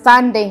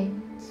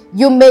understanding.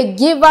 You may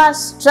give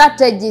us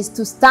strategies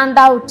to stand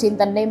out in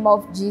the name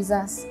of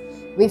Jesus.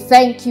 We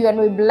thank you and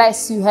we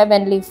bless you,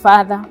 Heavenly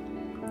Father.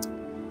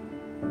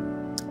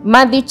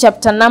 Matthew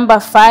chapter number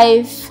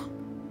 5,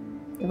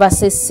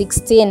 verses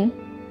 16.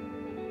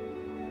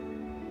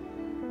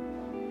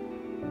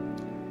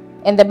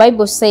 And the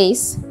Bible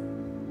says,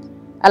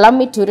 allow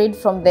me to read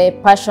from the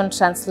Passion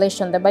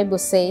Translation. The Bible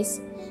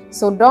says,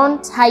 so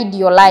don't hide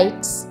your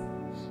light.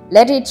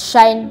 Let it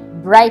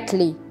shine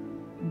brightly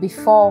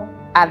before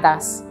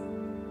others,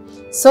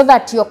 so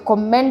that your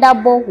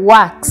commendable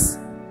works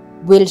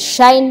will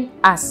shine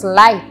as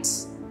light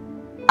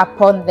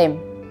upon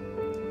them.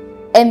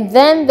 And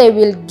then they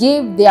will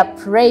give their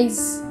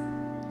praise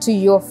to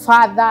your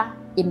Father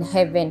in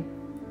heaven.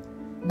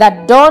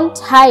 That don't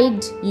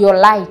hide your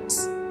light.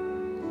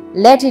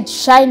 Let it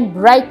shine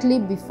brightly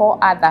before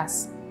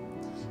others,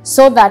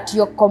 so that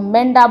your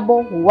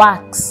commendable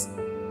works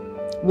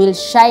will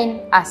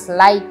shine as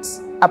light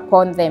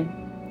upon them.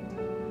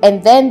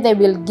 And then they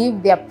will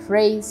give their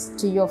praise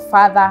to your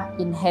Father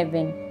in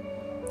heaven.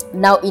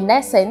 Now, in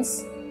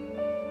essence,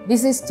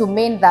 this is to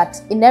mean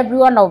that in every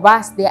one of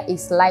us there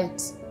is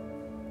light,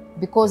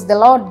 because the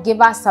Lord gave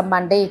us a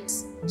mandate.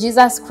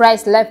 Jesus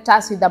Christ left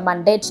us with a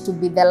mandate to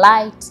be the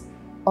light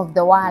of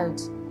the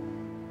world,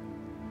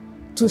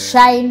 to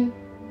shine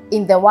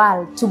in the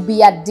world, to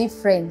be a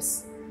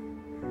difference.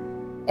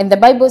 And the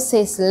Bible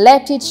says,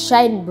 let it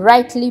shine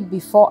brightly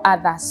before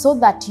others, so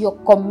that your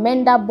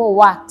commendable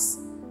works.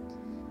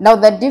 Now,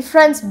 the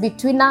difference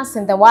between us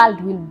and the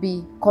world will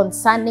be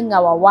concerning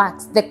our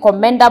works, the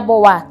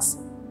commendable works.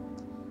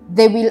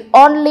 They will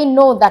only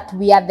know that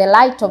we are the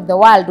light of the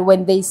world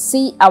when they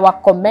see our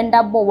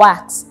commendable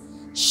works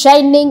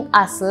shining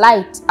as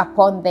light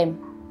upon them.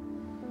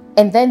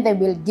 And then they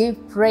will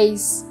give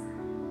praise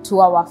to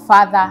our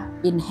Father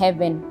in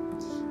heaven.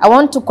 I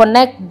want to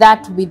connect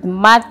that with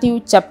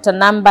Matthew chapter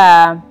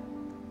number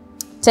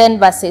 10,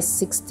 verses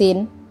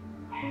 16.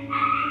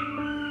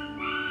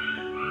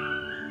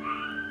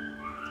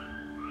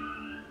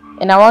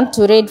 And I want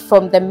to read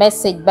from the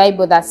Message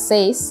Bible that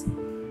says,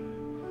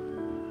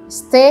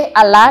 stay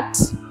alert.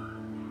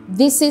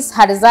 This is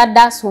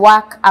hazardous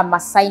work I'm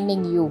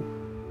assigning you.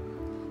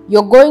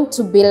 You're going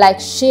to be like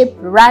sheep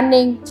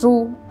running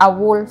through a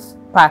wolf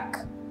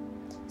pack.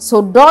 So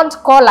don't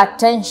call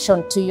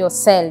attention to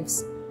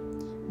yourselves.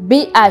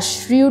 Be as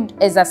shrewd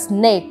as a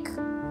snake,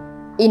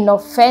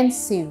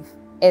 inoffensive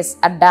as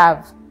a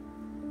dove.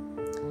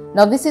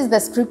 Now, this is the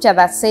scripture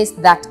that says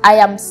that I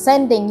am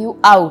sending you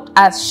out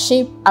as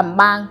sheep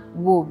among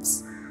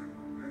wolves.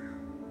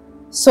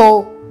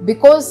 So,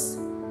 because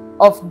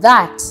of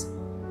that,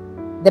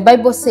 the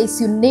Bible says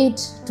you need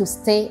to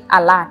stay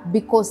alert,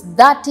 because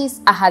that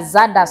is a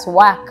hazardous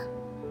work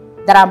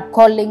that I'm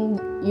calling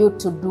you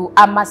to do.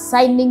 I'm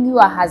assigning you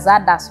a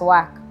hazardous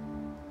work.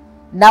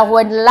 Now,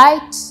 when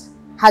light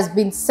has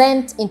been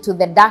sent into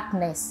the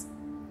darkness,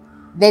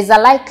 there's a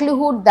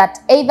likelihood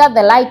that either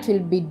the light will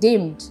be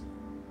dimmed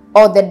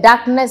or the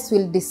darkness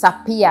will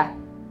disappear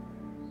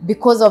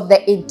because of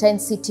the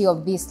intensity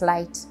of this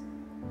light.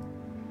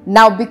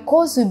 Now,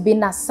 because we've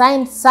been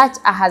assigned such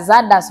a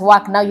hazardous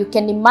work, now you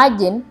can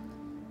imagine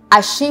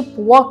a sheep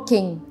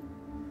walking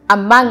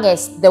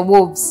amongst the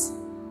wolves,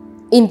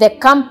 in the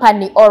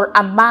company or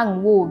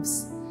among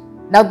wolves.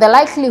 Now, the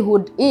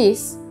likelihood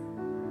is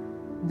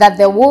that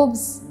the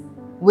wolves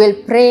will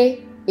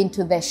prey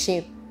into the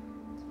sheep.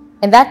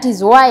 And that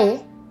is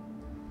why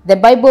the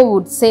Bible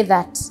would say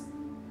that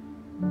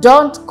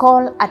don't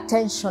call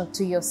attention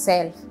to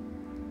yourself.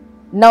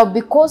 Now,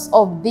 because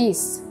of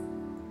this,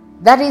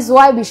 that is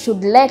why we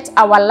should let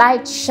our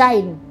light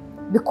shine,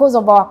 because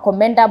of our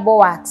commendable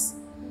works.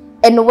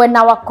 And when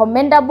our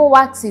commendable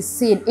works is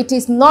seen, it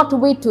is not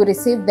we to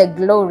receive the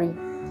glory.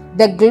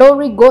 The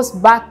glory goes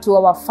back to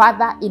our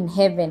Father in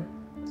heaven.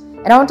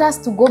 And I want us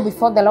to go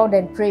before the Lord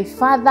and pray,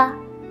 Father,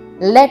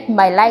 let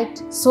my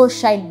light so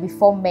shine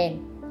before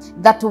men,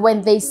 that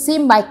when they see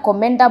my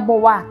commendable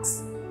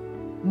works,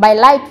 my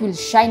light will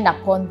shine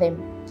upon them.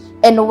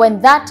 And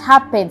when that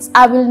happens,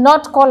 I will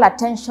not call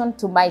attention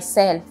to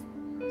myself,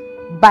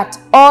 but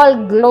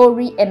all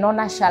glory and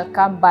honor shall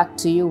come back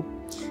to you.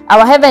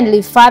 Our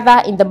Heavenly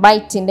Father, in the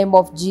mighty name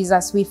of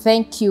Jesus, we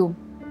thank you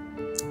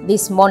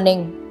this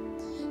morning.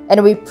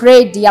 And we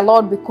pray, dear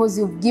Lord, because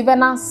you've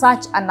given us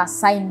such an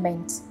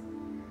assignment,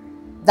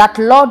 that,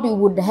 Lord, you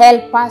would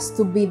help us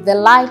to be the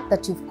light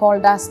that you've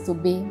called us to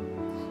be,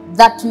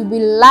 that we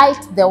will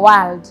light the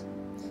world,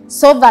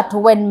 so that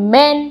when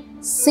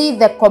men see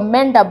the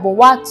commendable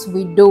works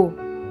we do,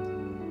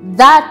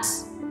 that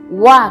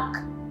work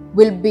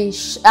will be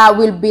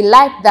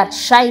light that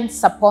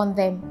shines upon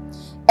them,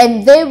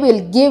 and they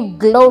will give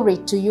glory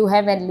to you,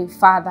 Heavenly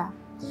Father.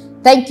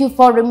 Thank you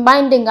for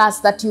reminding us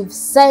that you've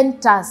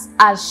sent us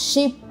as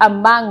sheep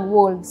among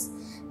wolves,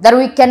 that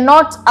we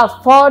cannot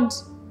afford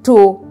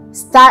to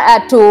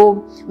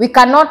we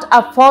cannot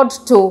afford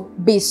to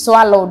be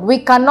swallowed. We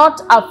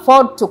cannot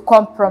afford to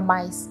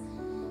compromise.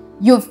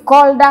 You've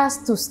called us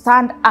to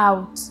stand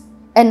out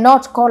and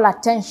not call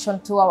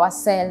attention to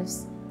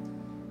ourselves.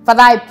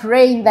 Father, I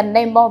pray in the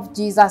name of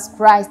Jesus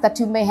Christ that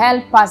you may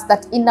help us,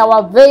 that in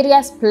our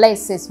various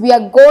places we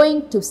are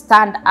going to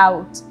stand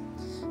out.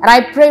 And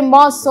I pray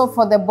more so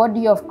for the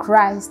body of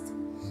Christ,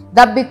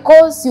 that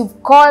because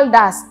you've called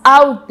us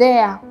out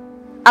there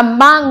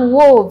among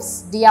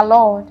wolves, dear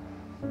Lord,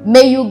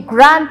 may you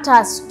grant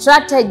us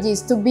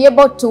strategies to be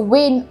able to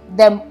win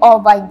them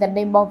over in the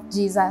name of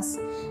Jesus.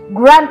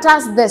 Grant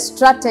us the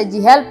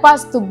strategy. Help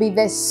us to be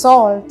the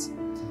salt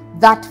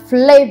that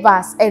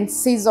flavors and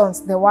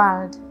seasons the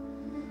world.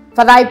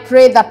 Father, I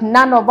pray that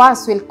none of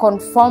us will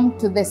conform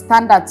to the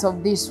standards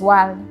of this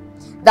world.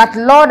 That,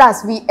 Lord,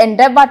 as we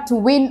endeavor to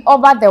win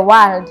over the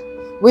world,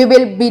 we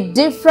will be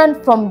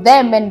different from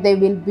them and they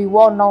will be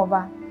won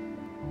over.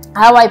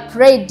 How I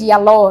pray, dear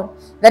Lord,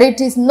 that it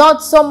is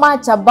not so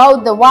much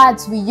about the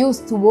words we use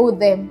to woo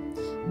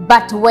them,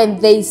 but when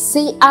they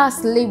see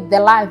us live the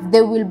life,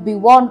 they will be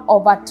won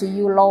over to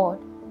you, Lord.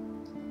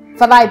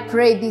 Father, I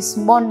pray this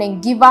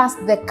morning, give us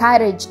the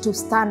courage to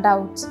stand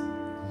out.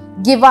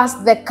 Give us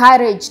the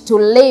courage to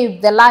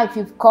live the life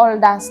you've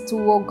called us to,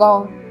 O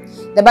God.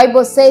 The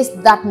Bible says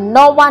that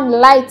no one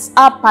lights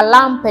up a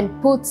lamp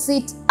and puts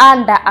it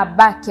under a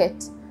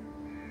bucket.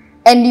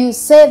 And you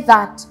say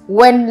that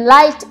when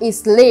light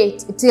is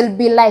lit, it will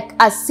be like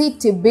a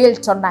city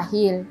built on a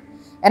hill.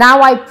 And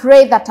now I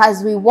pray that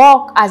as we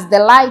walk as the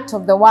light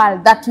of the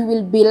world, that we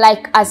will be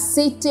like a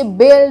city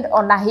built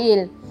on a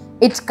hill.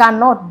 It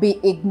cannot be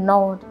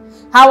ignored.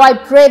 How I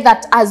pray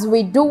that as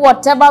we do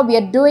whatever we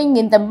are doing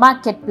in the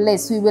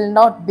marketplace, we will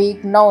not be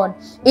ignored.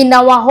 In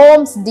our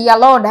homes, dear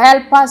Lord,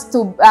 help us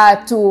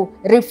to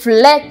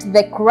reflect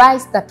the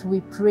Christ that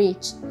we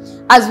preach.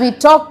 As we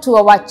talk to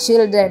our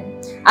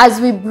children, as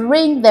we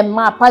bring them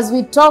up, as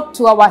we talk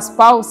to our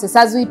spouses,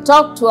 as we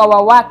talk to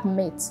our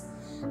workmates,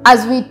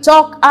 as we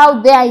talk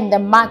out there in the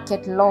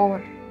market,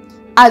 Lord,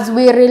 as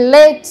we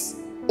relate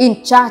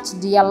in church,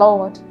 dear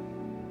Lord,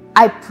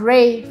 I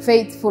pray,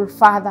 faithful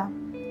Father,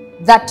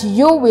 that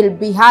you will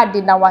be heard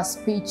in our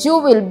speech. You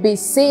will be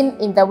seen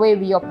in the way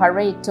we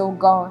operate, oh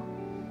God.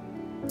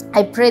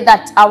 I pray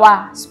that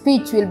our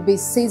speech will be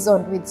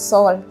seasoned with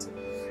salt.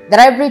 That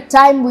every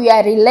time we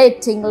are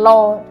relating,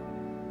 Lord,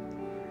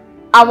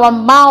 our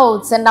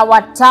mouths and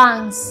our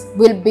tongues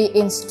will be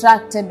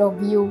instructed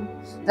of you.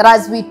 That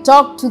as we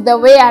talk to the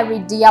weary,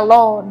 dear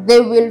Lord, they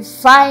will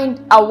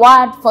find a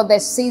word for the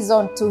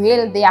season to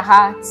heal their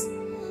hearts.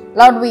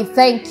 Lord, we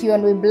thank you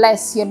and we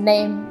bless your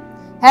name.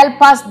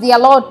 Help us, dear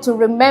Lord, to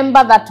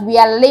remember that we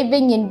are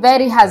living in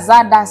very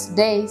hazardous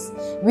days.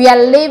 We are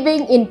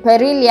living in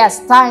perilous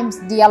times,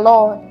 dear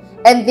Lord,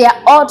 and there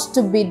ought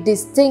to be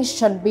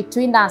distinction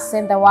between us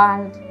and the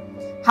world.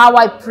 How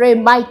I pray,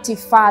 mighty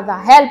Father,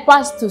 help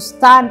us to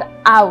stand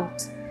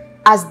out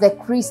as the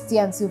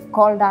Christians you've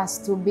called us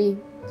to be.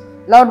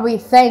 Lord, we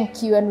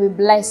thank you and we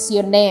bless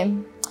your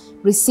name.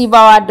 Receive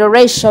our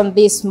adoration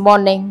this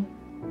morning.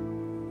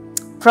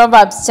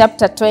 Proverbs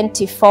chapter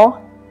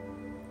 24.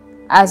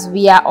 As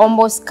we are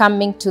almost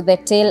coming to the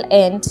tail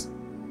end,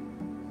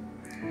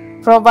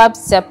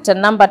 Proverbs chapter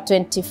number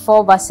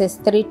 24, verses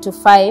 3 to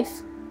 5.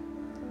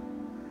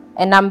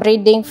 And I'm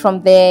reading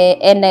from the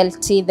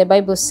NLT. The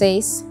Bible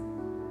says,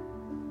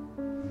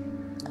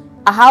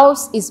 a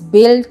house is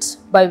built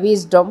by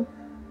wisdom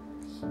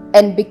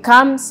and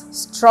becomes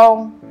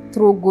strong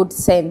through good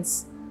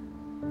sense.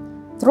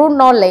 Through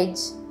knowledge,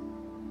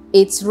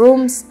 its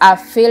rooms are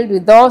filled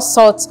with all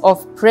sorts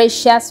of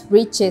precious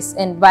riches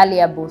and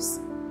valuables.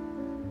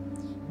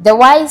 The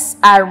wise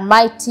are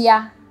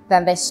mightier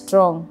than the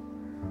strong,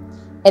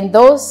 and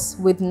those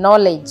with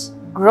knowledge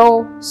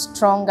grow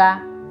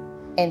stronger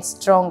and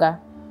stronger.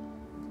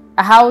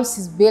 A house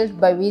is built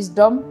by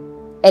wisdom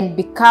and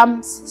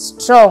becomes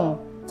strong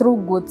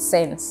through good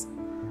sense.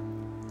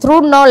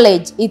 Through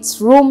knowledge,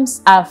 its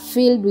rooms are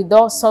filled with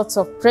all sorts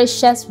of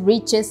precious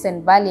riches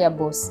and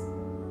valuables.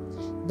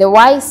 The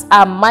wise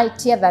are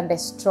mightier than the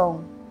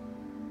strong.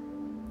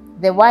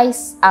 The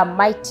wise are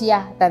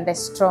mightier than the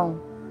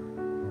strong.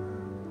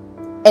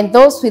 And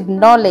those with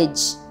knowledge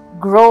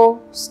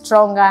grow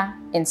stronger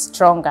and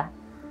stronger.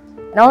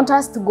 And I want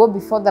us to go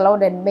before the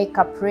Lord and make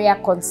a prayer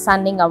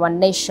concerning our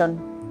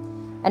nation.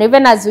 And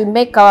even as we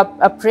make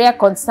a prayer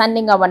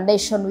concerning our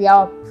nation, we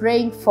are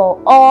praying for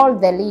all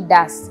the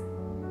leaders.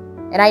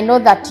 And I know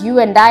that you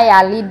and I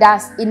are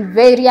leaders in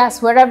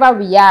various, wherever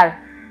we are.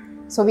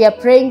 So we are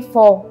praying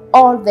for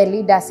all the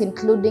leaders,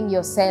 including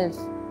yourself,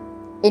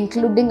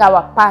 including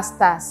our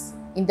pastors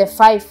in the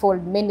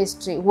fivefold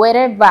ministry,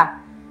 wherever.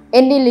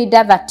 Any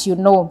leader that you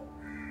know,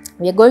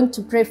 we are going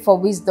to pray for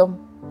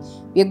wisdom.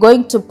 We are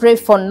going to pray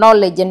for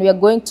knowledge, and we are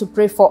going to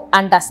pray for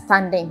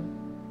understanding,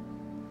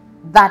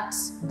 that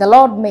the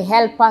Lord may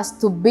help us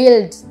to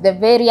build the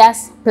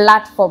various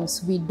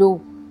platforms we do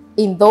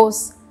in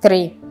those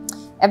three.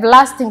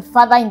 Everlasting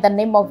Father, in the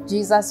name of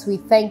Jesus, we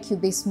thank you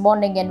this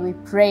morning and we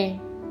pray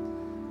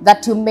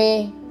that you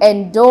may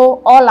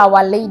endow all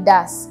our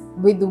leaders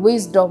with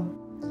wisdom.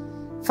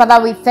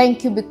 Father, we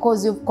thank you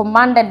because you've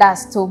commanded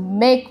us to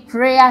make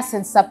prayers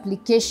and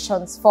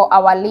supplications for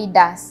our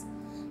leaders.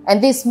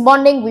 And this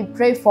morning we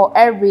pray for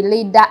every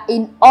leader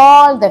in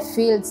all the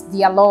fields,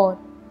 dear Lord.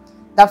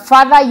 The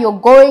Father, you're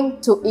going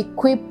to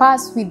equip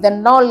us with the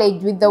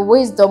knowledge, with the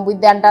wisdom,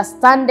 with the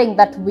understanding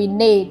that we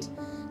need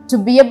to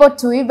be able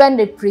to even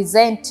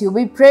represent you.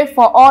 We pray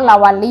for all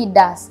our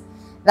leaders,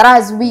 that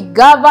as we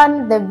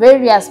govern the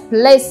various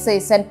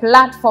places and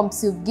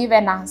platforms you've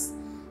given us,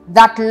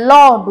 that,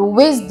 Lord,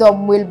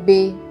 wisdom will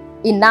be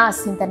in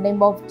us in the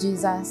name of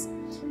Jesus.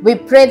 We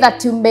pray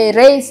that you may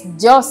raise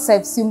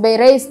Josephs, you may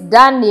raise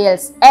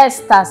Daniels,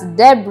 Esther's,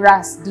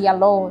 Deborah's, dear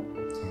Lord.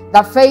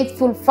 The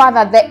faithful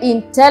Father, the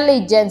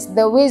intelligence,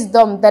 the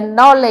wisdom, the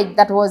knowledge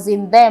that was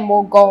in them,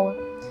 oh God,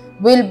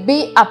 will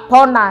be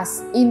upon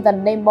us in the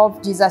name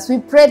of Jesus. We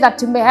pray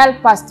that you may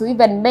help us to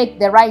even make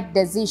the right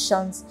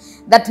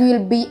decisions, that we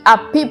will be a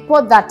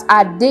people that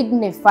are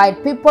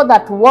dignified, people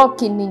that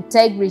walk in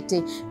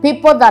integrity,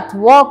 people that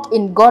walk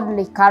in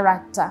godly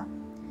character.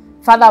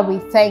 Father, we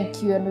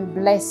thank you and we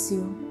bless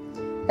you.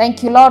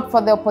 Thank you, Lord,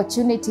 for the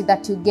opportunity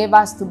that you gave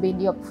us to be in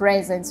your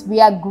presence.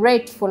 We are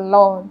grateful,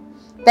 Lord.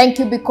 Thank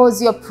you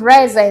because in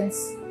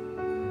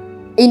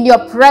your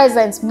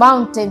presence,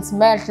 mountains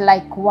melt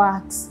like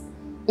wax.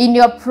 In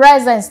your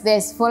presence, there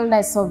is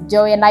fullness of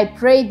joy. And I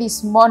pray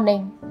this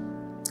morning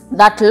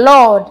that,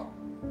 Lord,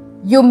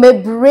 you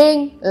may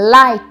bring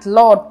light,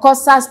 Lord.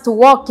 Cause us to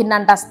walk in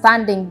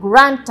understanding.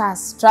 Grant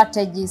us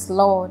strategies,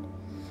 Lord.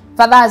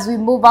 Father, as we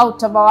move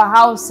out of our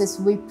houses,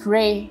 we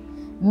pray,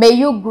 may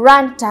you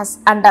grant us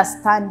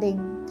understanding.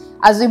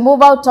 As we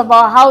move out of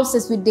our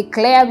houses, we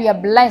declare we are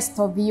blessed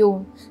of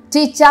you.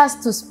 Teach us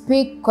to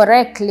speak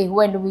correctly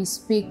when we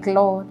speak,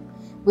 Lord.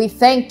 We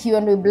thank you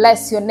and we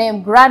bless your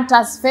name. Grant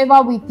us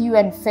favor with you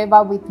and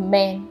favor with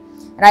men.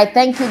 And I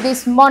thank you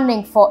this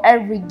morning for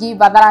every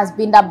giver that has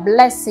been a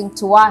blessing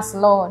to us,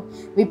 Lord.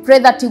 We pray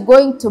that you're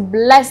going to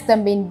bless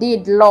them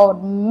indeed,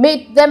 Lord.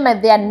 Meet them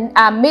at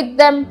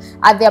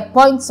their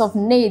points of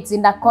needs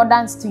in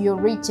accordance to your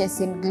riches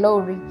in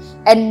glory.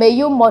 And may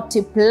you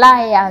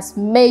multiply us.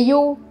 May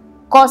you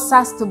cause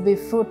us to be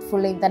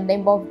fruitful in the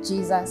name of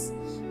Jesus.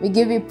 We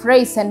give you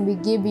praise and we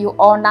give you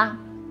honor.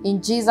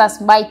 In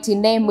Jesus' mighty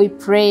name we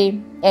pray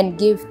and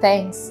give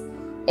thanks.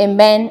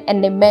 Amen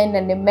and amen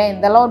and amen.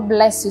 The Lord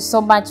bless you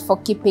so much for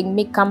keeping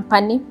me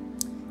company.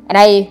 And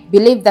I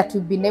believe that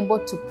we've been able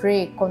to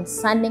pray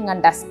concerning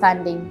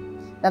understanding.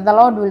 That the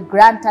Lord will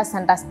grant us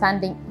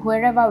understanding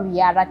wherever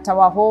we are, at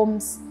our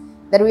homes.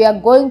 That we are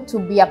going to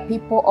be a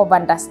people of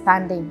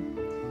understanding.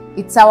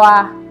 It's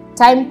our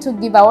time to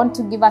give. I want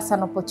to give us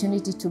an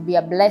opportunity to be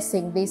a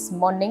blessing this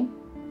morning.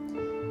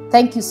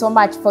 Thank you so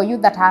much for you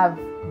that have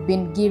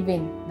been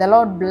giving. The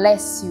Lord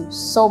bless you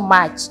so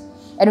much.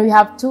 And we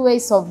have two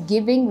ways of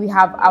giving. We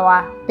have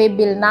our pay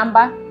bill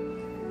number.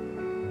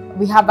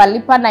 We have a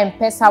Lipa na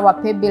M-Pesa. Our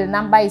pay bill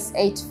number is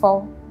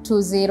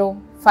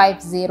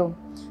 842050.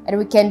 And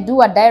we can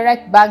do a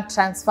direct bank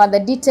transfer. The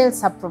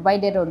details are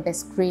provided on the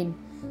screen.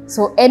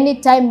 So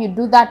anytime you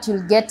do that,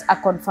 you'll get a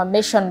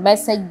confirmation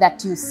message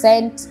that you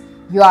sent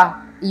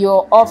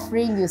your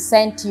offering, you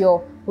sent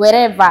your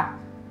wherever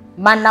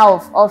manner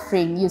of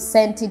offering, you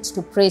sent it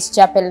to Praise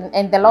Chapel,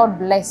 and the Lord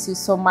bless you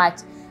so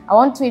much. I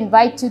want to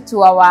invite you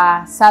to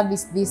our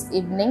service this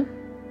evening.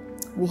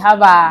 We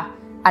have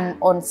an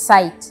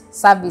on-site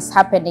service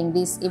happening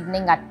this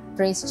evening at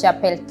Praise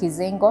Chapel,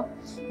 Kizengo.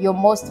 You're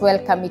most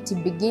welcome. It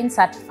begins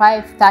at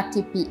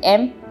 5:30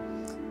 p.m.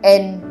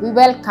 and we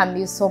welcome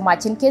you so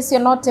much. In case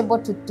you're not able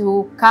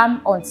to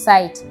come on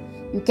site,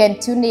 you can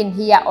tune in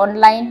here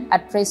online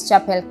at Praise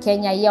Chapel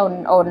Kenya here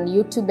on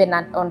YouTube and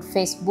on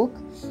Facebook.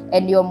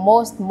 And you're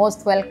most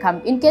welcome.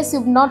 In case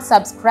you've not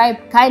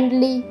subscribed,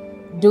 kindly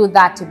do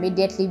that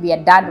immediately we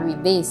are done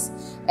with this.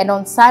 And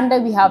on Sunday,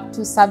 we have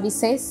two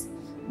services.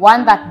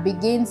 One that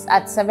begins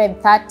at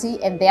 7:30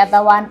 and the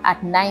other one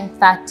at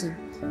 9:30.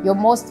 You're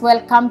most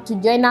welcome to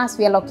join us.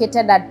 We are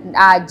located at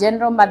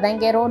General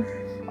Madenge Road,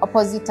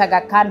 opposite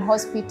Aga Khan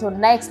Hospital,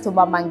 next to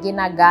Mama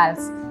Ngina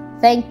Girls.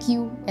 Thank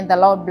you, and the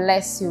Lord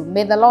bless you.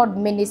 May the Lord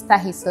minister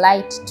his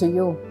light to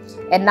you.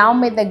 And now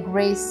may the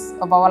grace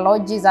of our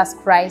Lord Jesus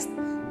Christ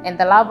and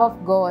the love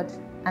of God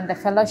and the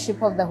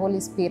fellowship of the Holy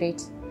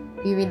Spirit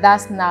be with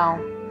us now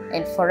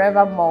and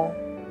forevermore.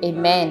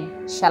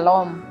 Amen.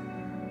 Shalom.